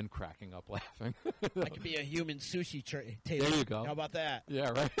then cracking up laughing. I could be a human sushi table. There you go. How about that?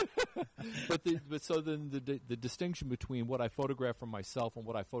 Yeah, right. But so then the distinction between what I photograph for myself and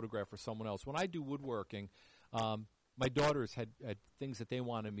what I photograph for someone else. When I do woodworking, my daughters had things that they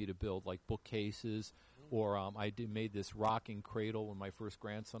wanted me to build, like bookcases, or I made this rocking cradle when my first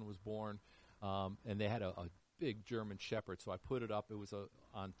grandson was born, and they had a big German Shepherd, so I put it up. It was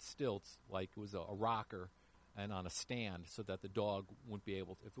on stilts, like it was a rocker, and on a stand so that the dog wouldn't be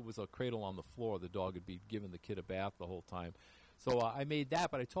able to. If it was a cradle on the floor, the dog would be giving the kid a bath the whole time. So I made that,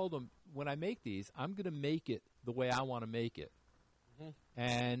 but I told them, when I make these, I'm going to make it the way I want to make it.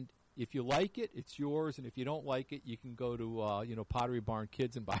 And if you like it, it's yours, and if you don't like it, you can go to Pottery Barn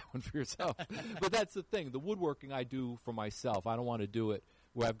Kids and buy one for yourself. But that's the thing. The woodworking I do for myself. I don't want to do it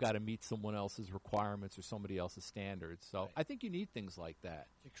where I've got to meet someone else's requirements or somebody else's standards. So I think you need things like that.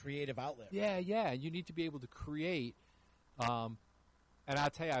 It's a creative outlet. Yeah, yeah. You need to be able to create. And I'll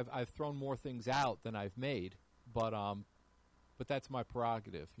tell you, I've thrown more things out than I've made, but that's my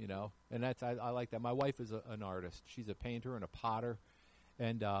prerogative, And I like that. My wife is an artist. She's a painter and a potter,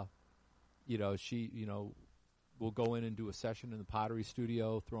 and she will go in and do a session in the pottery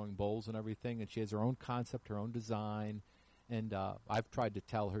studio, throwing bowls and everything, and she has her own concept, her own design. And I've tried to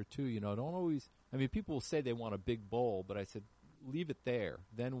tell her, too, don't always – people will say they want a big bowl, but I said, leave it there.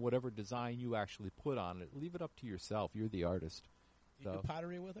 Then whatever design you actually put on it, leave it up to yourself. You're the artist. Do you do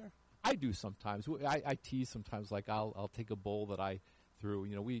pottery with her? I do sometimes. I tease sometimes, like I'll take a bowl that I threw.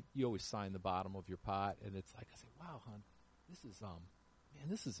 You always sign the bottom of your pot, and it's like I say, wow, hon, this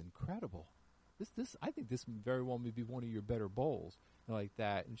is incredible. I think this very well may be one of your better bowls. Like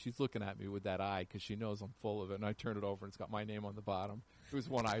that, and she's looking at me with that eye because she knows I'm full of it, and I turn it over and it's got my name on the bottom. It was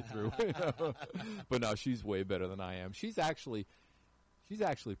one I threw. But no, she's way better than I am. She's actually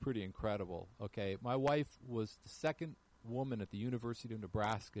pretty incredible. Okay, my wife was the second woman at the University of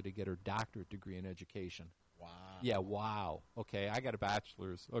Nebraska to get her doctorate degree in education. Wow. Yeah, wow. Okay, I got a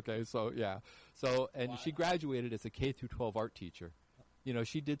bachelor's. Okay, so yeah. So, and wow. She graduated as a K through 12 art teacher.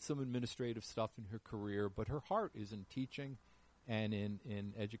 She did some administrative stuff in her career, but her heart is in teaching and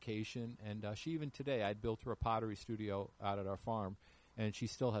in education. And she even today, I built her a pottery studio out at our farm, and she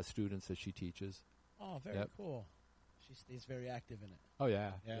still has students that she teaches. Oh, very cool. She stays very active in it. Oh,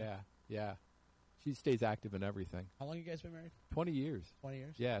 yeah. She stays active in everything. How long have you guys been married? 20 years. 20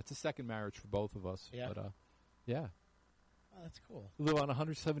 years? Yeah, it's a second marriage for both of us. Yeah. But, yeah. Oh, that's cool. We live on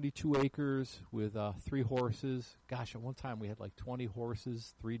 172 acres with 3 horses. Gosh, at one time we had like 20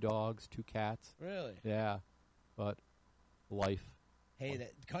 horses, 3 dogs, 2 cats. Really? Yeah. But life. Hey,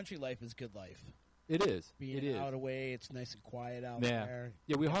 that country life is good life. It is. being It is. out away. It's nice and quiet out Yeah. there.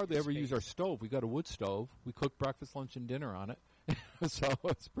 Yeah, we You got hardly your ever use our space. stove. We got a wood stove. We cook breakfast, lunch, and dinner on it. So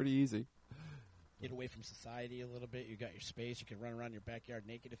it's pretty easy. Get away from society a little bit. You got your space. You can run around your backyard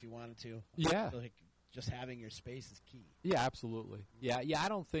naked if you wanted to. Yeah. Like, just having your space is key. Yeah, absolutely. Yeah, I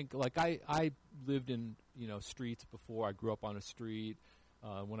don't think, like, I lived in, streets before. I grew up on a street.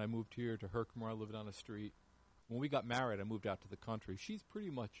 When I moved here to Herkimer, I lived on a street. When we got married, I moved out to the country. She's pretty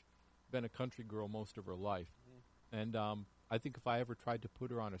much been a country girl most of her life. And I think if I ever tried to put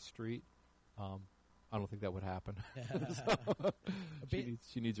her on a street, I don't think that would happen. So,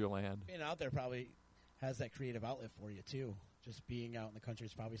 she needs her land. Being out there probably has that creative outlet for you, too. Just being out in the country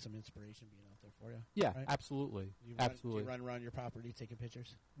is probably some inspiration being out there for you. Yeah, right? absolutely. You Absolutely. run around your property taking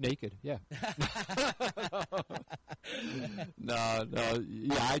pictures? Naked, yeah. No,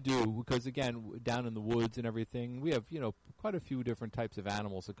 yeah, I do, because again, down in the woods and everything, we have quite a few different types of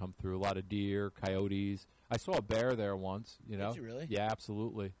animals that come through. A lot of deer, coyotes. I saw a bear there once. Did you really? Yeah,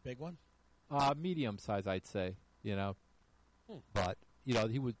 absolutely. Big one? Medium size, I'd say. But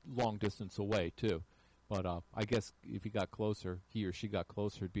he was long distance away too. But I guess if he got closer, he or she got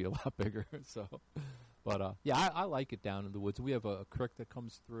closer, it'd be a lot bigger. So, but yeah, I like it down in the woods. We have a creek that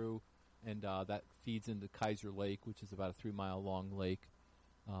comes through, and that feeds into Kaiser Lake, which is about a 3-mile long lake.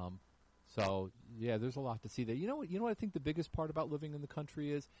 So yeah, there's a lot to see there. You know what I think the biggest part about living in the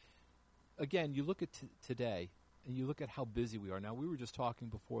country is, again, you look at today, and you look at how busy we are. Now, we were just talking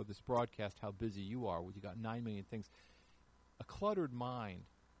before this broadcast how busy you are. You got 9 million things. A cluttered mind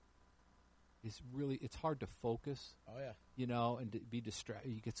is really, it's hard to focus. Oh, yeah. And to be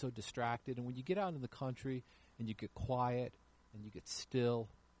distracted. You get so distracted. And when you get out in the country and you get quiet and you get still,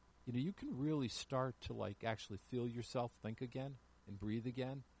 you can really start to, actually feel yourself think again and breathe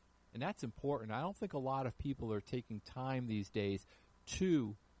again. And that's important. I don't think a lot of people are taking time these days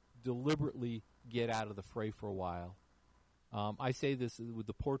to deliberately get out of the fray for a while. I say this with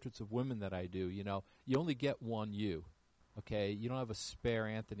the portraits of women that I do. You only get one you. Okay, you don't have a spare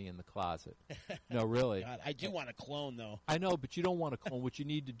Anthony in the closet. No, really. God, I do want a clone, though. I know, but you don't want to clone. What you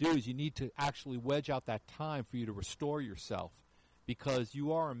need to do is you need to actually wedge out that time for you to restore yourself, because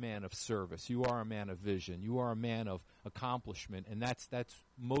you are a man of service. You are a man of vision. You are a man of accomplishment, and that's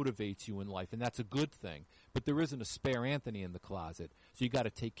motivates you in life, and that's a good thing. But there isn't a spare Anthony in the closet, so you got to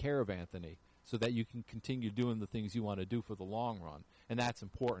take care of Anthony so that you can continue doing the things you want to do for the long run, and that's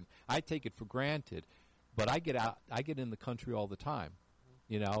important. I take it for granted. But I get in the country all the time.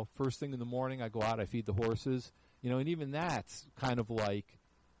 First thing in the morning, I go out, I feed the horses. And even that's kind of like,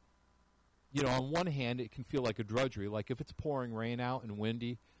 on one hand, it can feel like a drudgery. Like if it's pouring rain out and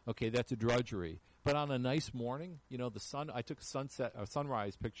windy, okay, that's a drudgery. But on a nice morning, the sun. I took a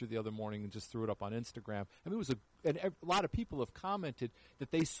sunrise picture the other morning and just threw it up on Instagram. I mean, a lot of people have commented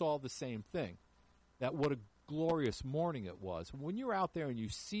that they saw the same thing. That what a glorious morning it was. When you're out there and you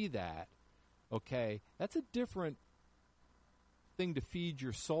see that. Okay, that's a different thing to feed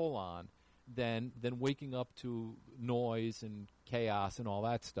your soul on than waking up to noise and chaos and all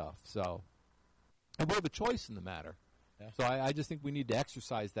that stuff. So, and we have a choice in the matter. Yeah. So I just think we need to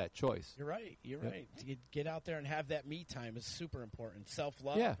exercise that choice. You're right. You're right. To get out there and have that me time is super important.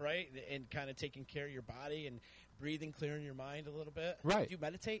 Self-love, Yeah. right? And kind of taking care of your body and breathing, clearing your mind a little bit. Right. Do you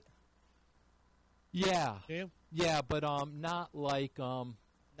meditate? Yeah. Do you? Yeah, but not like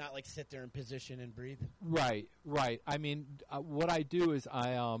Not like sit there in position and breathe? Right. I mean, what I do is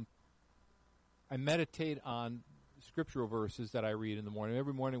I meditate on scriptural verses that I read in the morning.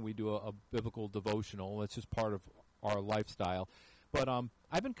 Every morning we do a biblical devotional. It's just part of our lifestyle. But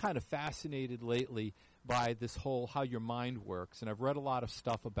I've been kind of fascinated lately by this whole how your mind works, and I've read a lot of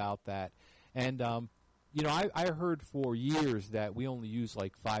stuff about that. And I heard for years that we only use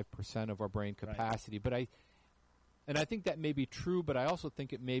like 5% of our brain capacity, but I think that may be true, but I also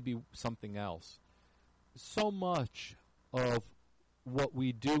think it may be something else. So much of what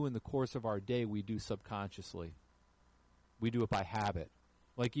we do in the course of our day, we do subconsciously. We do it by habit.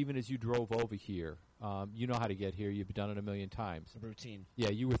 Like even as you drove over here, you know how to get here. You've done it a million times. It's a routine. Yeah,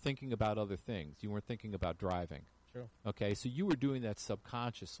 you were thinking about other things. You weren't thinking about driving. True. Okay, so you were doing that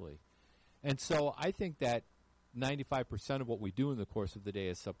subconsciously. And so I think that 95% of what we do in the course of the day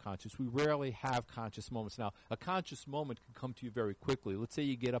is subconscious. We rarely have conscious moments. Now, a conscious moment can come to you very quickly. Let's say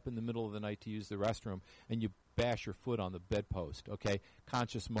you get up in the middle of the night to use the restroom and you bash your foot on the bedpost, okay?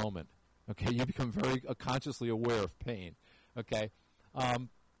 Conscious moment, okay? You become very consciously aware of pain, okay?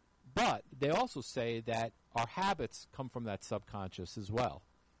 But they also say that our habits come from that subconscious as well.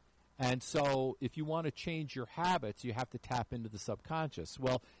 And so if you want to change your habits, you have to tap into the subconscious.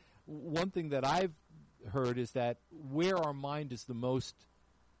 Well, one thing that I've heard is that where our mind is the most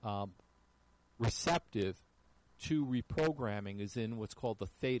receptive to reprogramming is in what's called the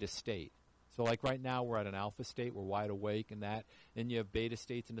theta state. So like right now we're at an alpha state, we're wide awake and that. Then you have beta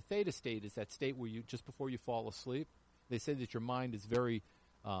states, and the theta state is that state where you, just before you fall asleep, they say that your mind is very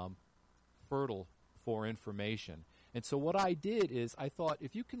fertile for information. And so what I did is I thought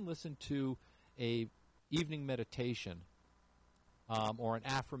if you can listen to a evening meditation or an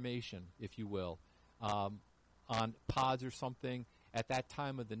affirmation, if you will, on pods or something at that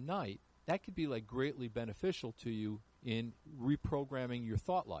time of the night, that could be like greatly beneficial to you in reprogramming your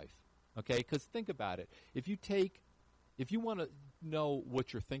thought life. Okay, because think about it. If you want to know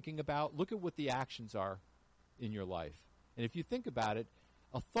what you're thinking about, look at what the actions are in your life. And if you think about it,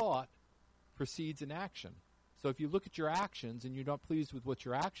 a thought precedes an action. So if you look at your actions and you're not pleased with what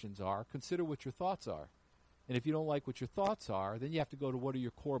your actions are, consider what your thoughts are. And if you don't like what your thoughts are, then you have to go to what are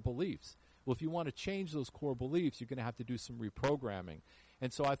your core beliefs. Well, if you want to change those core beliefs, you're going to have to do some reprogramming.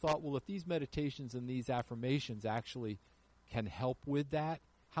 And so I thought, well, if these meditations and these affirmations actually can help with that,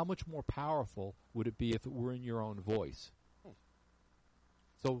 how much more powerful would it be if it were in your own voice?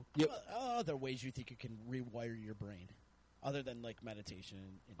 So, yeah. Other ways you think you can rewire your brain, other than like meditation?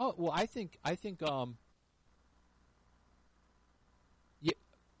 Oh well, I think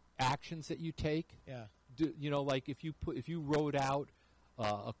actions that you take. Yeah. Like if you wrote out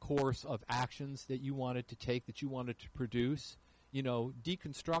a course of actions that you wanted to take, that you wanted to produce,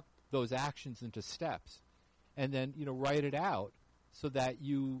 deconstruct those actions into steps, and then write it out so that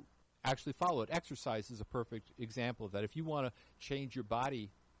you actually follow it. Exercise is a perfect example of that. If you want to change your body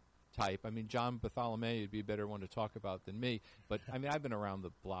type, I mean, John Bartholomew would be a better one to talk about than me, but I mean, I've been around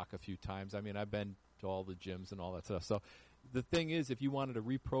the block a few times. I mean, I've been to all the gyms and all that stuff. So the thing is, if you wanted to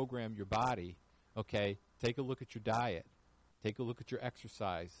reprogram your body, okay, take a look at your diet, take a look at your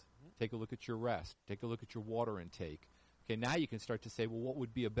exercise, take a look at your rest, take a look at your water intake. Okay, now you can start to say, well, what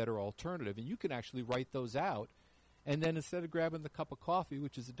would be a better alternative? And you can actually write those out. And then instead of grabbing the cup of coffee,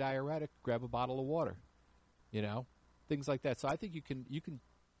 which is a diuretic, grab a bottle of water. Things like that. So I think you can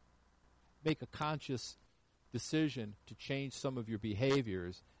make a conscious decision to change some of your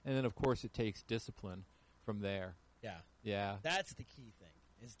behaviors, and then of course it takes discipline from there. Yeah. Yeah. That's the key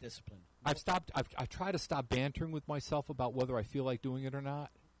thing, is discipline. I try to stop bantering with myself about whether I feel like doing it or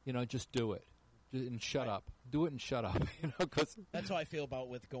not. Just do it. And shut up. Do it and shut up. Cause that's how I feel about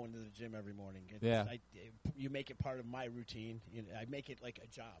with going to the gym every morning. You make it part of my routine. I make it like a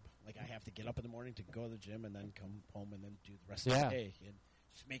job. Like I have to get up in the morning to go to the gym and then come home and then do the rest of the day. And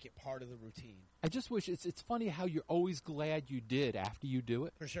just make it part of the routine. I just wish it's funny how you're always glad you did after you do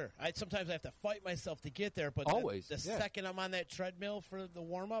it. For sure. Sometimes I have to fight myself to get there, but always the second I'm on that treadmill for the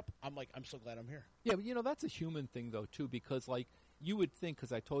warm up, I'm like, I'm so glad I'm here. Yeah, but that's a human thing though too, because like. You would think,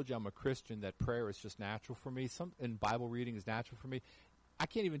 because I told you I'm a Christian, that prayer is just natural for me. And Bible reading is natural for me. I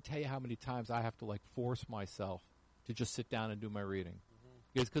can't even tell you how many times I have to like force myself to just sit down and do my reading,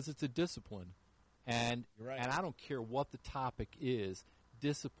 because it's a discipline, and You're right. and I don't care what the topic is.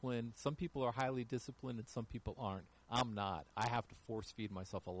 Discipline. Some people are highly disciplined, and some people aren't. I'm not. I have to force feed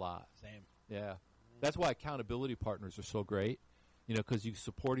myself a lot. Same. Yeah, that's why accountability partners are so great. Because you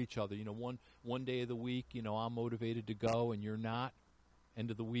support each other. One day of the week, I'm motivated to go, and you're not.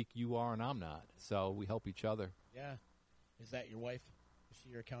 End of the week, you are, and I'm not. So we help each other. Yeah. Is that your wife? Is she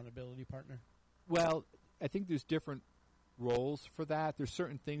your accountability partner? Well, I think there's different roles for that. There's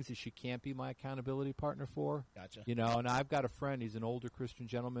certain things that she can't be my accountability partner for. Gotcha. And I've got a friend. He's an older Christian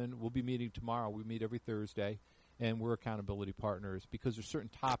gentleman. We'll be meeting tomorrow. We meet every Thursday, and we're accountability partners because there's certain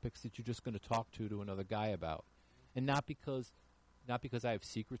topics that you're just going to talk to another guy about, and not because I have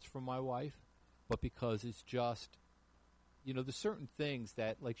secrets from my wife, but because it's just, there's certain things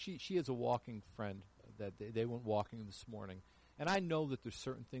that, like she has a walking friend that they went walking this morning, and I know that there's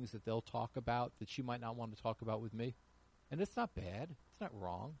certain things that they'll talk about that she might not want to talk about with me, and it's not bad, it's not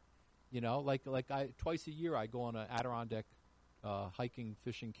wrong, like I twice a year I go on an Adirondack hiking,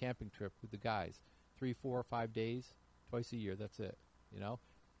 fishing, camping trip with the guys, 3, 4, or 5 days, twice a year. That's it,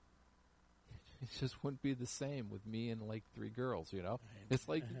 It just wouldn't be the same with me and like 3 girls, It's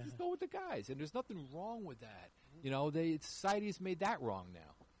like, just go with the guys, and there's nothing wrong with that. Society's made that wrong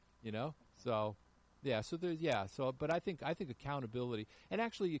now, So, yeah, but I think accountability, and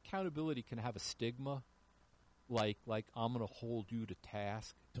actually accountability can have a stigma, like I'm going to hold you to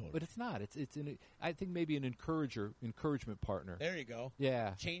task, Totally. But it's not. I think maybe an encouragement partner. There you go.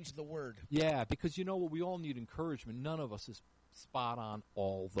 Yeah. Change the word. Yeah, because what, we all need encouragement. None of us is spot on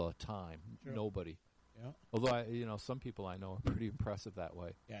all the time. True. Nobody. Yeah. Although some people I know are pretty impressive that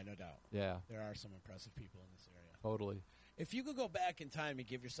way. Yeah, no doubt. Yeah. There are some impressive people in this area. Totally. If you could go back in time and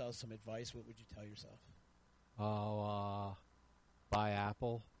give yourself some advice, what would you tell yourself? Buy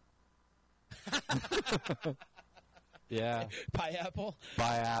Apple. Yeah. Buy Apple?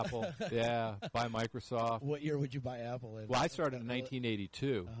 Buy Apple. Yeah. Buy Microsoft. What year would you buy Apple in? Well, I started in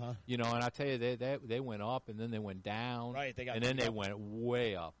 1982. Uh-huh. You know, and I tell you, they went up and then they went down. Right, they got and then beat they up. went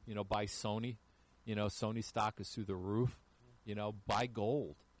way up. You know, buy Sony. You know, Sony stock is through the roof. You know, buy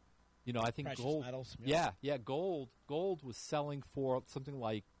gold. You know, I think Precious gold. metals, Yeah, gold. Gold was selling for something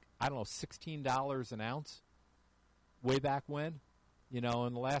like, I don't know, $16 an ounce way back when. You know,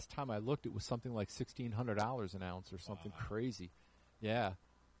 and the last time I looked, it was something like $1,600 an ounce or something crazy. Yeah.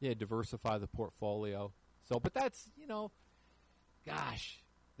 Diversify the portfolio. So, but that's, you know, gosh,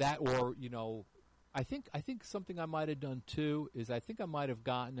 that, or, you know, I think something I might have done too is I think I might have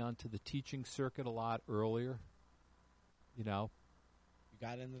gotten onto the teaching circuit a lot earlier. You know, You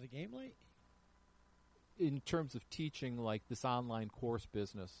got into the game late? in terms of teaching, like this online course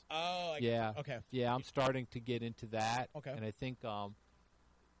business. Oh, Yeah. Okay. Yeah, I'm starting to get into that. Okay. And I think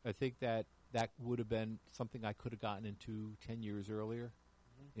that would have been something I could have gotten into 10 years earlier.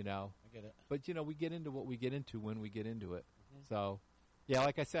 You know, I get it. but you know, we get into what we get into when we get into it. Mm-hmm. So, yeah,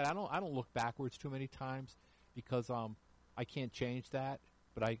 like I said, I don't look backwards too many times because I can't change that,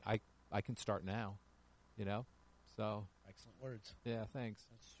 but I can start now. You know, so Excellent words. yeah, thanks.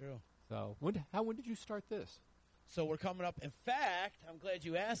 That's true. So when did you start this? So we're coming up. In fact, I'm glad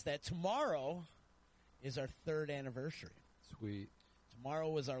you asked that. Tomorrow is our 3rd anniversary. Sweet, Tomorrow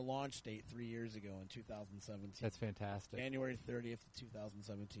was our launch date 3 years ago in 2017. that's fantastic. January 30th,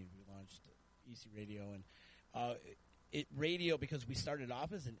 2017. We launched EC Radio, and radio because we started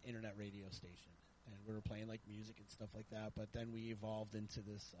off as an internet radio station, and we were playing like music and stuff like that. But then we evolved into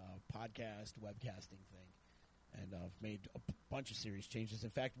this podcast, webcasting thing, and made a bunch of series changes. In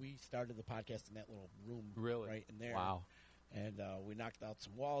fact, we started the podcast in that little room Really? right in there. Wow. And we knocked out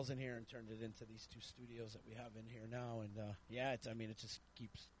some walls in here and turned it into these 2 studios that we have in here now. And it just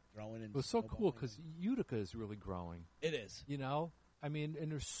keeps growing. And It was so cool snowballing. because Utica is really growing. It is. You know, I mean,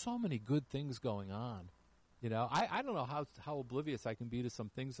 and there's so many good things going on. You know, I don't know how oblivious I can be to some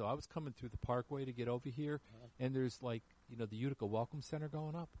things. Though I was coming through the Parkway to get over here, and there's like, you know, the Utica Welcome Center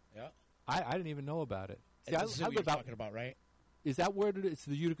going up. Yeah. I didn't even know about it. See, It's the zoo I you're live out. talking about, right? Is that where it is? It's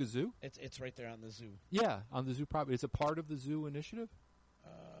the Utica Zoo? It's right there on the zoo. Yeah, on the zoo property. Is it part of the zoo initiative?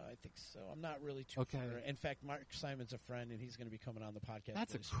 I think so. I'm not really too Okay. sure. In fact, Mark Simon's a friend, and he's going to be coming on the podcast.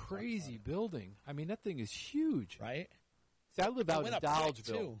 That's a really soon to talk about crazy it. building. I mean, that thing is huge. Right? See, I live It out went in up quick, Dodgeville.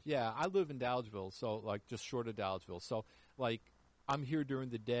 too. Yeah, I live in Dodgeville, so like just short of Dodgeville. So like I'm here during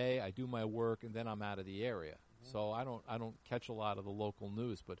the day, I do my work, and then I'm out of the area. Mm-hmm. So I don't catch a lot of the local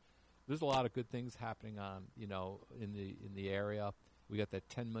news, but there's a lot of good things happening on, you know, in the area. We got that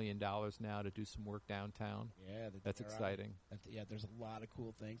 $10 million now to do some work downtown. Yeah. That's exciting. There's a lot of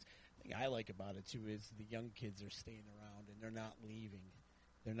cool things. The thing I like about it, too, is the young kids are staying around, and they're not leaving.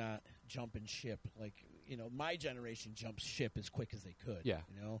 They're not jumping ship. Like, you know, my generation jumped ship as quick as they could. Yeah.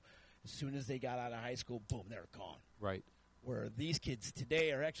 You know, as soon as they got out of high school, boom, they're gone. Right. Where these kids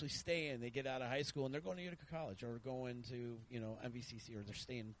today are actually staying. They get out of high school and they're going to Utica College or going to, you know, MVCC, or they're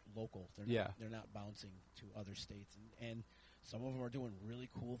staying local. They're not bouncing to other states. And some of them are doing really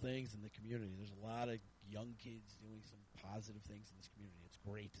cool things in the community. There's a lot of young kids doing some positive things in this community. It's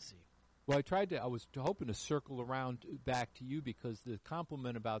great to see. Well, I was hoping to circle around back to you because the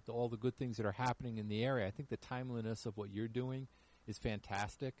compliment about all the good things that are happening in the area, I think the timeliness of what you're doing is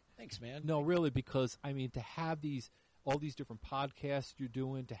fantastic. Thanks, man. No, really, because, I mean, to have all these different podcasts you're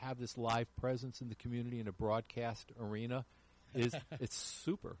doing, to have this live presence in the community in a broadcast arena, it's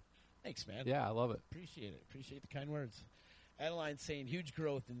super. Thanks, man. Yeah, I love it. Appreciate it. Appreciate the kind words. Adeline's saying huge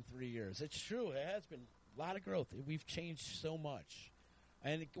growth in 3 years. It's true. It has been a lot of growth. We've changed so much.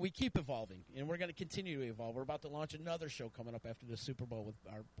 And we keep evolving, and we're going to continue to evolve. We're about to launch another show coming up after the Super Bowl with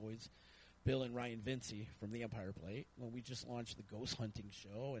our boys, Bill and Ryan Vinci from the Empire Plate. When we just launched the Ghost Hunting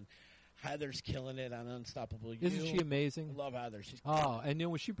show, and Heather's killing it on Unstoppable You. Isn't she amazing? I love Heather. She's and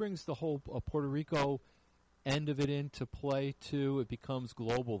then when she brings the whole Puerto Rico end of it into play, too, it becomes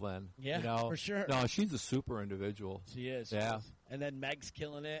global then. Yeah, you know? for sure. No, she's a super individual. She is. Yeah. And then Meg's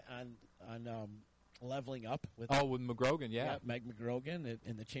killing it on Leveling Up with with McGrogan, yeah. Meg McGrogan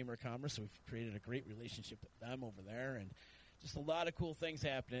in the Chamber of Commerce. We've created a great relationship with them over there, and just a lot of cool things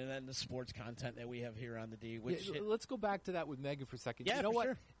happening. And then the sports content that we have here on the D. Which Let's go back to that with Megan for a second. Yeah, you know for what?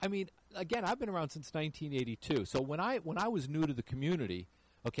 sure. I mean, again, I've been around since 1982. So when I was new to the community,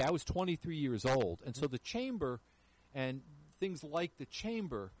 okay, I was 23 years old, and so the Chamber and things like the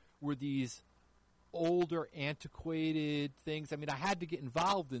Chamber were these older, antiquated things. I mean, I had to get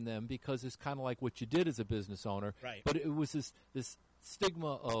involved in them because it's kind of like what you did as a business owner. Right. But it was this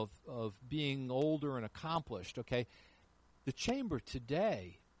stigma of being older and accomplished, okay? The Chamber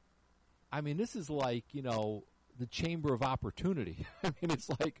today I mean, this is like, the Chamber of Opportunity. I mean, it's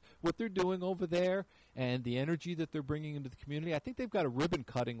like what they're doing over there and the energy that they're bringing into the community. I think they've got a ribbon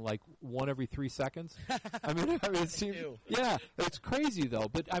cutting like one every 3 seconds. I mean, it seems, yeah, it's crazy though.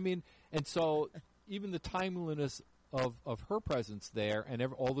 But I mean, and so even the timeliness of her presence there and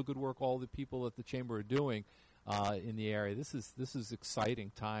all the good work all the people at the Chamber are doing in the area. This is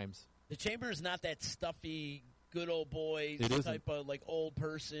exciting times. The Chamber is not that stuffy, good old boy type of like old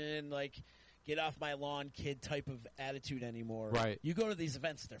person, like get off my lawn kid type of attitude anymore. Right. You go to these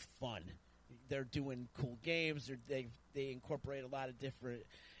events, they're fun. They're doing cool games. They incorporate a lot of different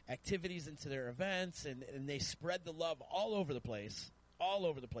activities into their events, and they spread the love all over the place. All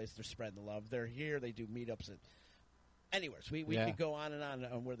over the place, they're spreading the love. They're here. They do meetups at anywhere. So we could go on and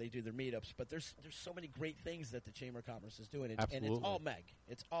on where they do their meetups, but there's so many great things that the Chamber of Commerce is doing, and it's all Meg.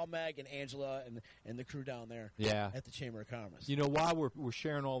 It's all Meg and Angela and the crew down there at the Chamber of Commerce. While we're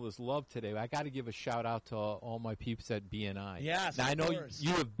sharing all this love today, I got to give a shout out to all my peeps at BNI. Yes, now, I know course.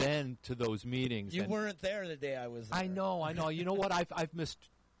 You have been to those meetings. You weren't there the day I was there. I know. You know what? I've missed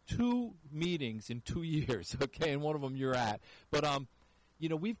 2 meetings in 2 years. Okay, and one of them you're at, but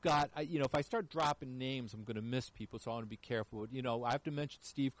we've got, if I start dropping names, I'm going to miss people, so I want to be careful. I have to mention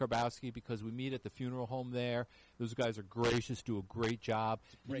Steve Karbowski because we meet at the funeral home there. Those guys are gracious, do a great job.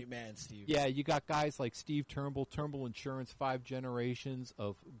 Great man, Steve. Yeah, you got guys like Steve Turnbull Insurance, 5 generations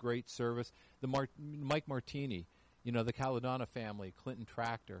of great service. Mike Martini, the Caladonna family, Clinton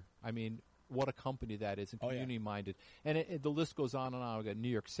Tractor. I mean, what a company that is, and community-minded. And the list goes on and on. We've got New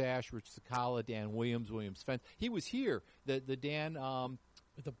York Sash, Rich Sakala, Dan Williams Fence. He was here, the Dan...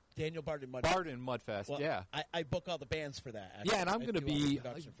 with the Daniel Barden Mudfest, well, yeah. I book all the bands for that. Actually. Yeah, and I'm going to be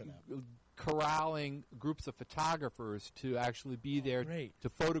corralling groups of photographers to actually be there to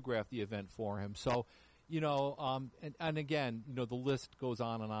photograph the event for him. So, and again, the list goes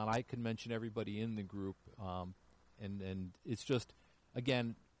on and on. I can mention everybody in the group, and it's just,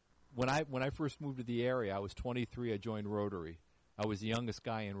 again, when I first moved to the area, I was 23. I joined Rotary. I was the youngest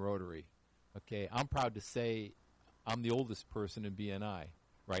guy in Rotary. Okay, I'm proud to say I'm the oldest person in BNI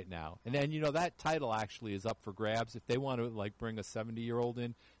right now. And then, that title actually is up for grabs. If they want to, bring a 70-year-old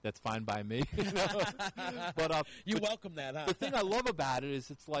in, that's fine by me. But welcome that, huh? The thing I love about it is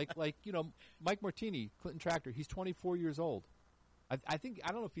it's like Mike Martini, Clinton Tractor, he's 24 years old. I think,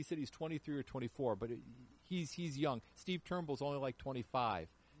 I don't know if he said he's 23 or 24, but he's young. Steve Turnbull's only like 25.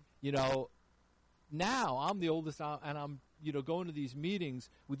 Now I'm the oldest, and I'm going to these meetings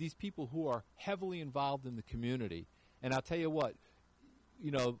with these people who are heavily involved in the community. And I'll tell you what,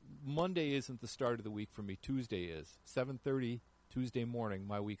 Monday isn't the start of the week for me. Tuesday is. 7:30 Tuesday morning,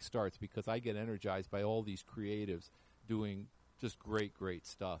 my week starts because I get energized by all these creatives doing just great, great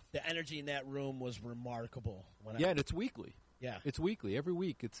stuff. The energy in that room was remarkable. And it's weekly. Yeah. It's weekly. Every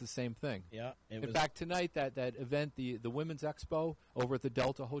week it's the same thing. Yeah. In fact, tonight, that event, the Women's Expo over at the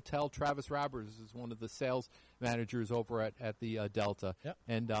Delta Hotel, Travis Roberts is one of the sales managers over at the Delta. Yep.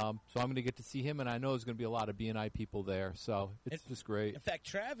 And so I'm going to get to see him, and I know there's going to be a lot of BNI people there. So it's just great. In fact,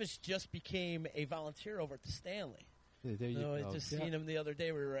 Travis just became a volunteer over at the Stanley. Yeah, there you go. I just seen him the other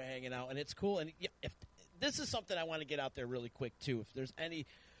day. We were hanging out, and it's cool. And if this is something I want to get out there really quick, too. If there's any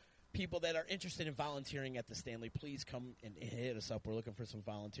people that are interested in volunteering at the Stanley, please come and hit us up. We're looking for some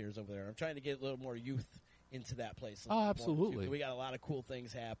volunteers over there. I'm trying to get a little more youth into that place. Oh, absolutely. We got a lot of cool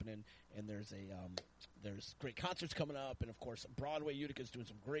things happening, and there's great concerts coming up, and of course Broadway Utica's doing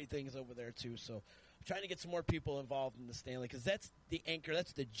some great things over there too. So I'm trying to get some more people involved in the Stanley because that's the anchor,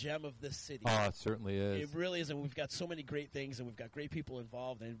 that's the gem of this city. Oh, it certainly is. It really is, and we've got so many great things, and we've got great people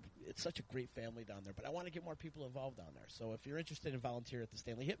involved, and it's such a great family down there. But I want to get more people involved down there. So if you're interested in volunteer at the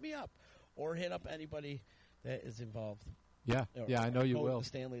Stanley, hit me up or hit up anybody that is involved. Yeah, I know you will. The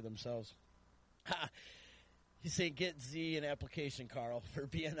Stanley themselves. He's saying get Z an application, Carl, for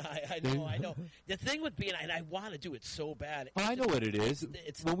BNI. I know. The thing with BNI, and I want to do it so bad. I know what it is.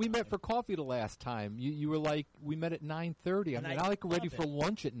 When we met for coffee the last time, you were like, we met at 9:30. I'm like ready for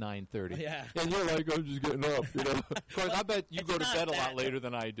lunch at 9:30. Yeah. And you're like, I'm just getting up. Of course, I bet you go to bed a lot later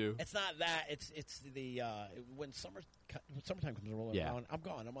than I do. It's not that. It's the when summertime comes rolling around, I'm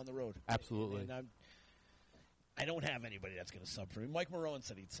gone. I'm on the road. Absolutely. And I don't have anybody that's going to sub for me. Mike Marone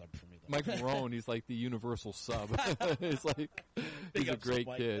said he'd sub for me, though. Mike Marone, he's like the universal sub. He's a great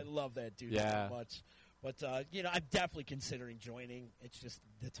kid. I love that dude so much. But, I'm definitely considering joining. It's just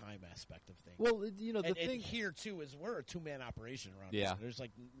the time aspect of things. Well, the thing here, too, is we're a two-man operation around here. There's,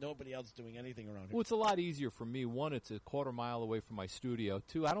 nobody else doing anything around here. Well, it's a lot easier for me. One, it's a quarter mile away from my studio.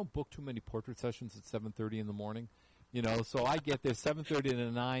 Two, I don't book too many portrait sessions at 7:30 in the morning So I get there 7:30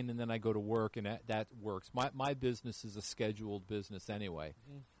 to 9, and then I go to work, and that works. My business is a scheduled business anyway.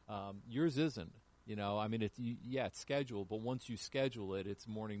 Yours isn't. It's scheduled, but once you schedule it, it's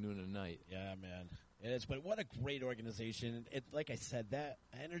morning, noon, and night. Yeah, man. It is, but what a great organization. Like I said, that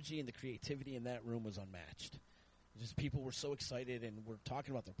energy and the creativity in that room was unmatched. Just people were so excited, and we're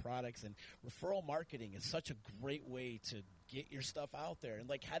talking about their products, and referral marketing is such a great way to get your stuff out there. And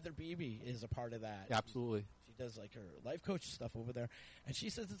like Heather Beebe is a part of that. Absolutely. She does like her life coach stuff over there, and she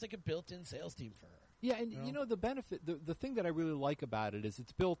says it's like a built-in sales team for her. Yeah, and the benefit, the thing that I really like about it is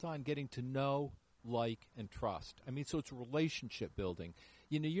it's built on getting to know, like, and trust. I mean, so it's relationship building.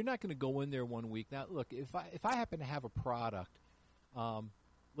 You're not going to go in there one week. Now, look, if I happen to have a product,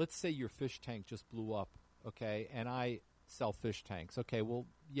 let's say your fish tank just blew up, okay, and I sell fish tanks. Okay, well,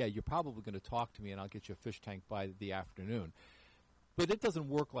 yeah, you're probably going to talk to me, and I'll get you a fish tank by the afternoon. But it doesn't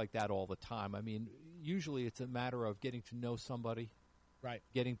work like that all the time. I mean, usually it's a matter of getting to know somebody. Right.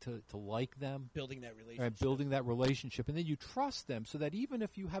 Getting to like them. Building that relationship. Right, building that relationship. And then you trust them so that even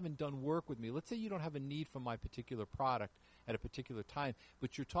if you haven't done work with me, let's say you don't have a need for my particular product at a particular time,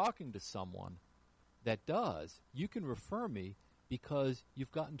 but you're talking to someone that does, you can refer me because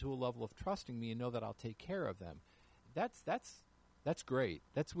you've gotten to a level of trusting me and know that I'll take care of them. That's great.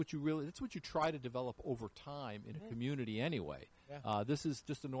 That's what you try to develop over time in a community anyway. Yeah. This is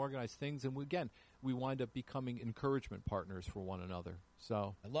just an organized things, and we wind up becoming encouragement partners for one another.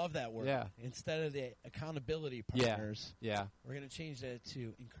 So I love that word. Yeah. Instead of the accountability partners, yeah. We're going to change that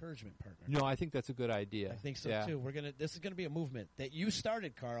to encouragement partners. No, I think that's a good idea. I think so yeah. too. This is going to be a movement that you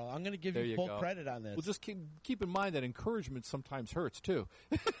started, Carl. I'm going to give you full credit on this. Well, just keep in mind that encouragement sometimes hurts too.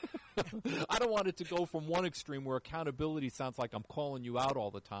 I don't want it to go from one extreme where accountability sounds like I'm calling you out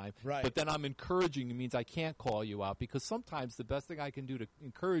all the time, right? But then I'm encouraging you means I can't call you out, because sometimes the best thing I can do to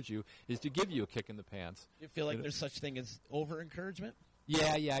encourage you is to give you a kick in the pants. You feel like there's such thing as over encouragement?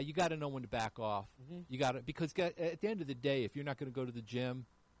 Yeah. You got to know when to back off. Mm-hmm. You got to, because at the end of the day, if you're not going to go to the gym,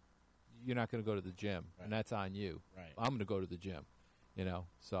 you're not going to go to the gym, right. And that's on you. Right. I'm going to go to the gym,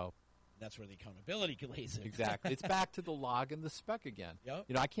 so. That's where the accountability lays in. Exactly. It's back to the log and the spec again. Yep.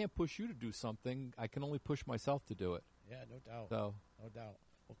 I can't push you to do something. I can only push myself to do it. Yeah, no doubt. So. No doubt.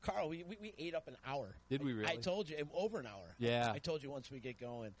 Well, Carl, we ate up an hour. Did we really? I told you, over an hour. Yeah. I told you once we get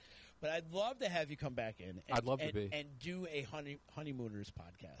going. But I'd love to have you come back in. I'd love to be. And do a Honeymooners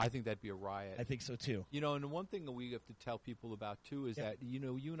podcast. I think that'd be a riot. I think so, too. And the one thing that we have to tell people about, too, is that,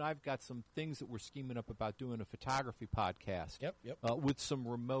 you and I've got some things that we're scheming up about doing a photography podcast. Yep. With some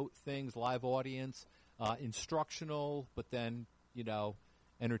remote things, live audience, instructional, but then,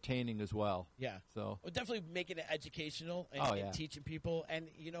 entertaining as well. Yeah. So we're definitely making it educational and teaching people. And,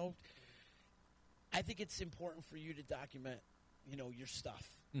 I think it's important for you to document, your stuff.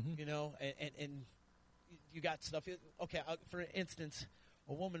 Mm-hmm. And you got stuff. Okay, for instance,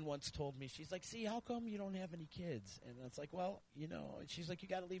 a woman once told me, she's like, see, how come you don't have any kids? And it's like, well, she's like, you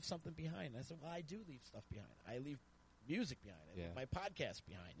got to leave something behind. And I said, well, I do leave stuff behind. I leave music behind. I leave my podcast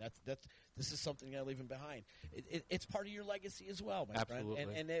behind. This is something I'm leaving behind. It's part of your legacy as well, my Absolutely.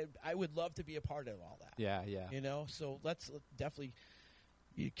 friend. And I would love to be a part of all that. Yeah. So let's definitely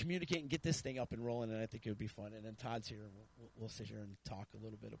communicate and get this thing up and rolling, and I think it would be fun. And then Todd's here, and we'll sit here and talk a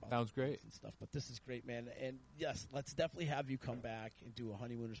little bit about Sounds great. and stuff. But this is great, man. And yes, let's definitely have you come back and do a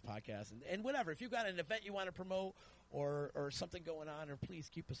Honeymooners podcast, and whatever. If you've got an event you want to promote or something going on, or please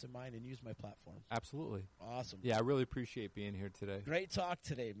keep us in mind and use my platform. Absolutely. Awesome. Yeah, I really appreciate being here today. Great talk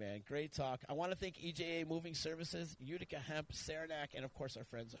today, man. Great talk. I want to thank EJA Moving Services, Utica Hemp, Saranac, and of course our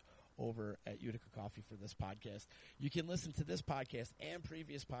friends over at Utica Coffee for this podcast. You can listen to this podcast and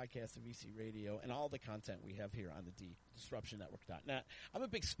previous podcasts of EC Radio and all the content we have here on the DisruptionNetwork.net. I'm a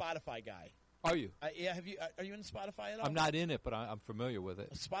big Spotify guy. Are you? Yeah. Are you in Spotify at all? I'm not in it, but I'm familiar with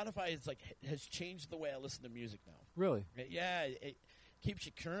it. Spotify has changed the way I listen to music now. Really? Yeah. It keeps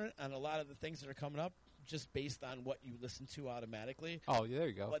you current on a lot of the things that are coming up, just based on what you listen to automatically. Oh, yeah, there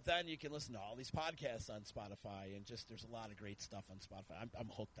you go. But then you can listen to all these podcasts on Spotify, and just there's a lot of great stuff on Spotify. I'm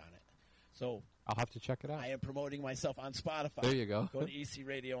hooked on it. So I'll have to check it out. I am promoting myself on Spotify. There you go. Go to EC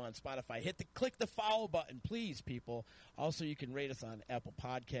Radio on Spotify. Click the follow button, please, people. Also, you can rate us on Apple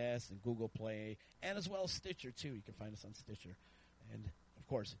Podcasts and Google Play, and as well as Stitcher, too. You can find us on Stitcher. And, of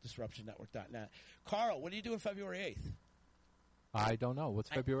course, at DisruptionNetwork.net. Carl, what are you doing February 8th? I don't know. What's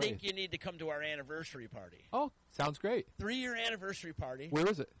February 8th? I think you need to come to our anniversary party. Oh, sounds great. 3-year anniversary party. Where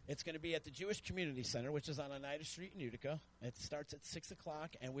is it? It's going to be at the Jewish Community Center, which is on Oneida Street in Utica. It starts at 6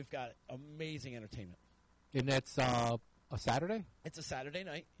 o'clock, and we've got amazing entertainment. And that's a Saturday? It's a Saturday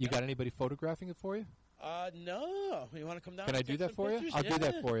night. You got anybody photographing it for you? No. You want to come down? Can I and do take that some for you? pictures? I'll do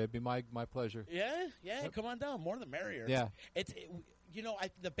that for you. It'd be my pleasure. Yeah. Come on down. More the merrier. Yeah.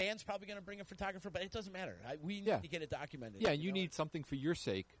 The band's probably going to bring a photographer, but it doesn't matter. We need to get it documented. Yeah, and you need something for your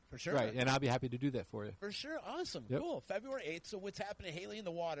sake. For sure. Right, and I'll be happy to do that for you. For sure. Awesome. Yep. Cool. February 8th. So what's happening? Haley in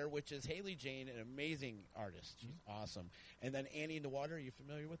the Water, which is Haley Jane, an amazing artist. She's awesome. And then Annie in the Water. Are you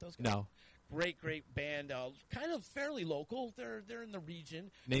familiar with those guys? No. Great band. Kind of fairly local. They're in the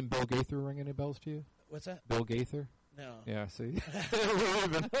region. Name Bill Gaither ring any bells to you? What's that? Bill Gaither? No. Yeah, see?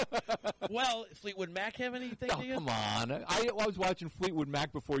 Well, Fleetwood Mac have anything to you? Come on. I was watching Fleetwood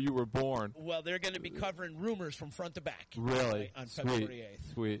Mac before you were born. Well, they're going to be covering Rumors from front to back. Really? On Sweet. February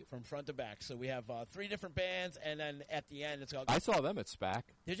 8th. Sweet. From front to back. So we have 3 different bands, and then at the end it's all. I saw them at SPAC.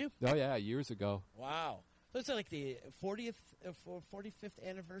 Did you? Oh, yeah, years ago. Wow. So it's like the 45th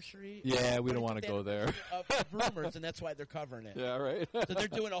anniversary. Yeah, we don't want to go there. Of Rumors, and that's why they're covering it. Yeah, right. So they're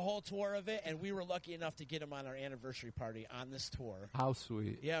doing a whole tour of it, and we were lucky enough to get them on our anniversary party on this tour. How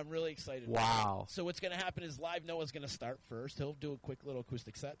sweet. Yeah, I'm really excited. Wow. So what's going to happen is Live Noah's going to start first. He'll do a quick little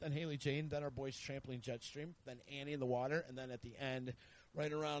acoustic set. Then Haley Jane, then our boys Trampoline Jetstream, then Annie in the Water, and then at the end,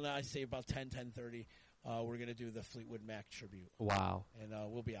 right around, I say about 10:30, we're going to do the Fleetwood Mac tribute. Wow. And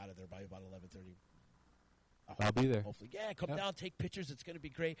we'll be out of there by about 11:30. I'll be there. Hopefully. Yeah, come down, take pictures. It's going to be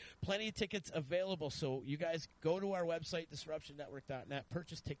great. Plenty of tickets available. So you guys go to our website, disruptionnetwork.net,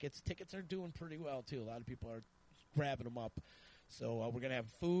 purchase tickets. Tickets are doing pretty well, too. A lot of people are grabbing them up. So we're going to have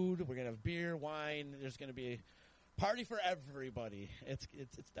food. We're going to have beer, wine. There's going to be a party for everybody. It's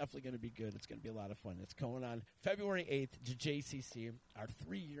definitely going to be good. It's going to be a lot of fun. It's going on February 8th, JCC, our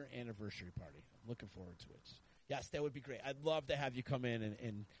 3-year anniversary party. I'm looking forward to it. Yes, that would be great. I'd love to have you come in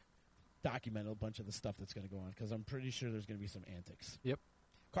and document a bunch of the stuff that's going to go on, because I'm pretty sure there's going to be some antics. Yep.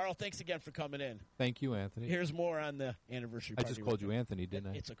 Carl, thanks again for coming in. Thank you, Anthony. Here's more on the anniversary I party. just called you Anthony,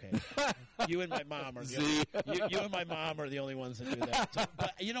 didn't I? It's okay. You and my mom are you and my mom are the only ones that do that. So,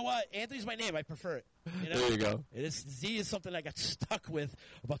 but you know what? Anthony's my name. I prefer it. There you go. Z is something I got stuck with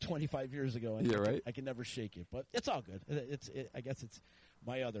about 25 years ago. Yeah, right. I can never shake it, but it's all good. I guess it's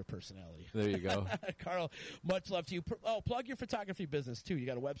my other personality. There you go. Carl, much love to you. Plug your photography business, too. You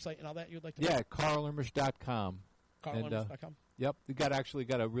got a website and all that you'd like to Yeah, carlermish.com. carlermish.com? Yep. We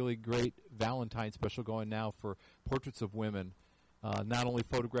got a really great Valentine special going now for portraits of women. Not only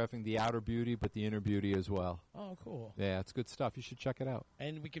photographing the outer beauty, but the inner beauty as well. Oh, cool. Yeah, it's good stuff. You should check it out.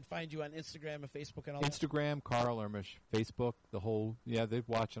 And we can find you on Instagram and Facebook and all Instagram, Carl Ermish. Facebook, they're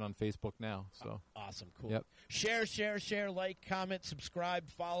watching on Facebook now. So awesome, cool. Yep. Share, like, comment, subscribe,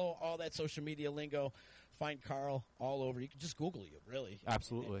 follow, all that social media lingo. Find Carl all over. You can just Google you, really.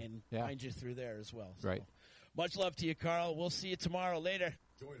 Absolutely. And Yeah. find you through there as well. So. Right. Much love to you, Carl. We'll see you tomorrow. Later.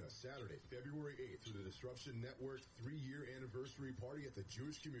 Join us Saturday, February 8th for the Disruption Network 3-year anniversary party at the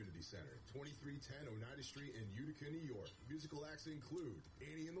Jewish Community Center, 2310 Oneida Street in Utica, New York. Musical acts include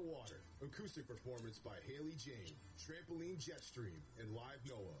Annie in the Water, acoustic performance by Haley Jane, Trampoline Jetstream, and Live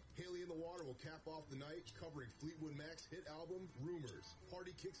Noah. Haley in the Water will cap off the night covering Fleetwood Mac's hit album, Rumors.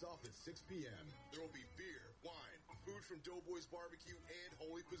 Party kicks off at 6 p.m. There will be beer, wine, food from Doughboys Barbecue, and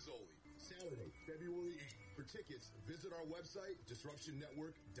Holy Pizzoli. Saturday, February 8th. For tickets, visit our website,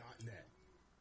 disruptionnetwork.net.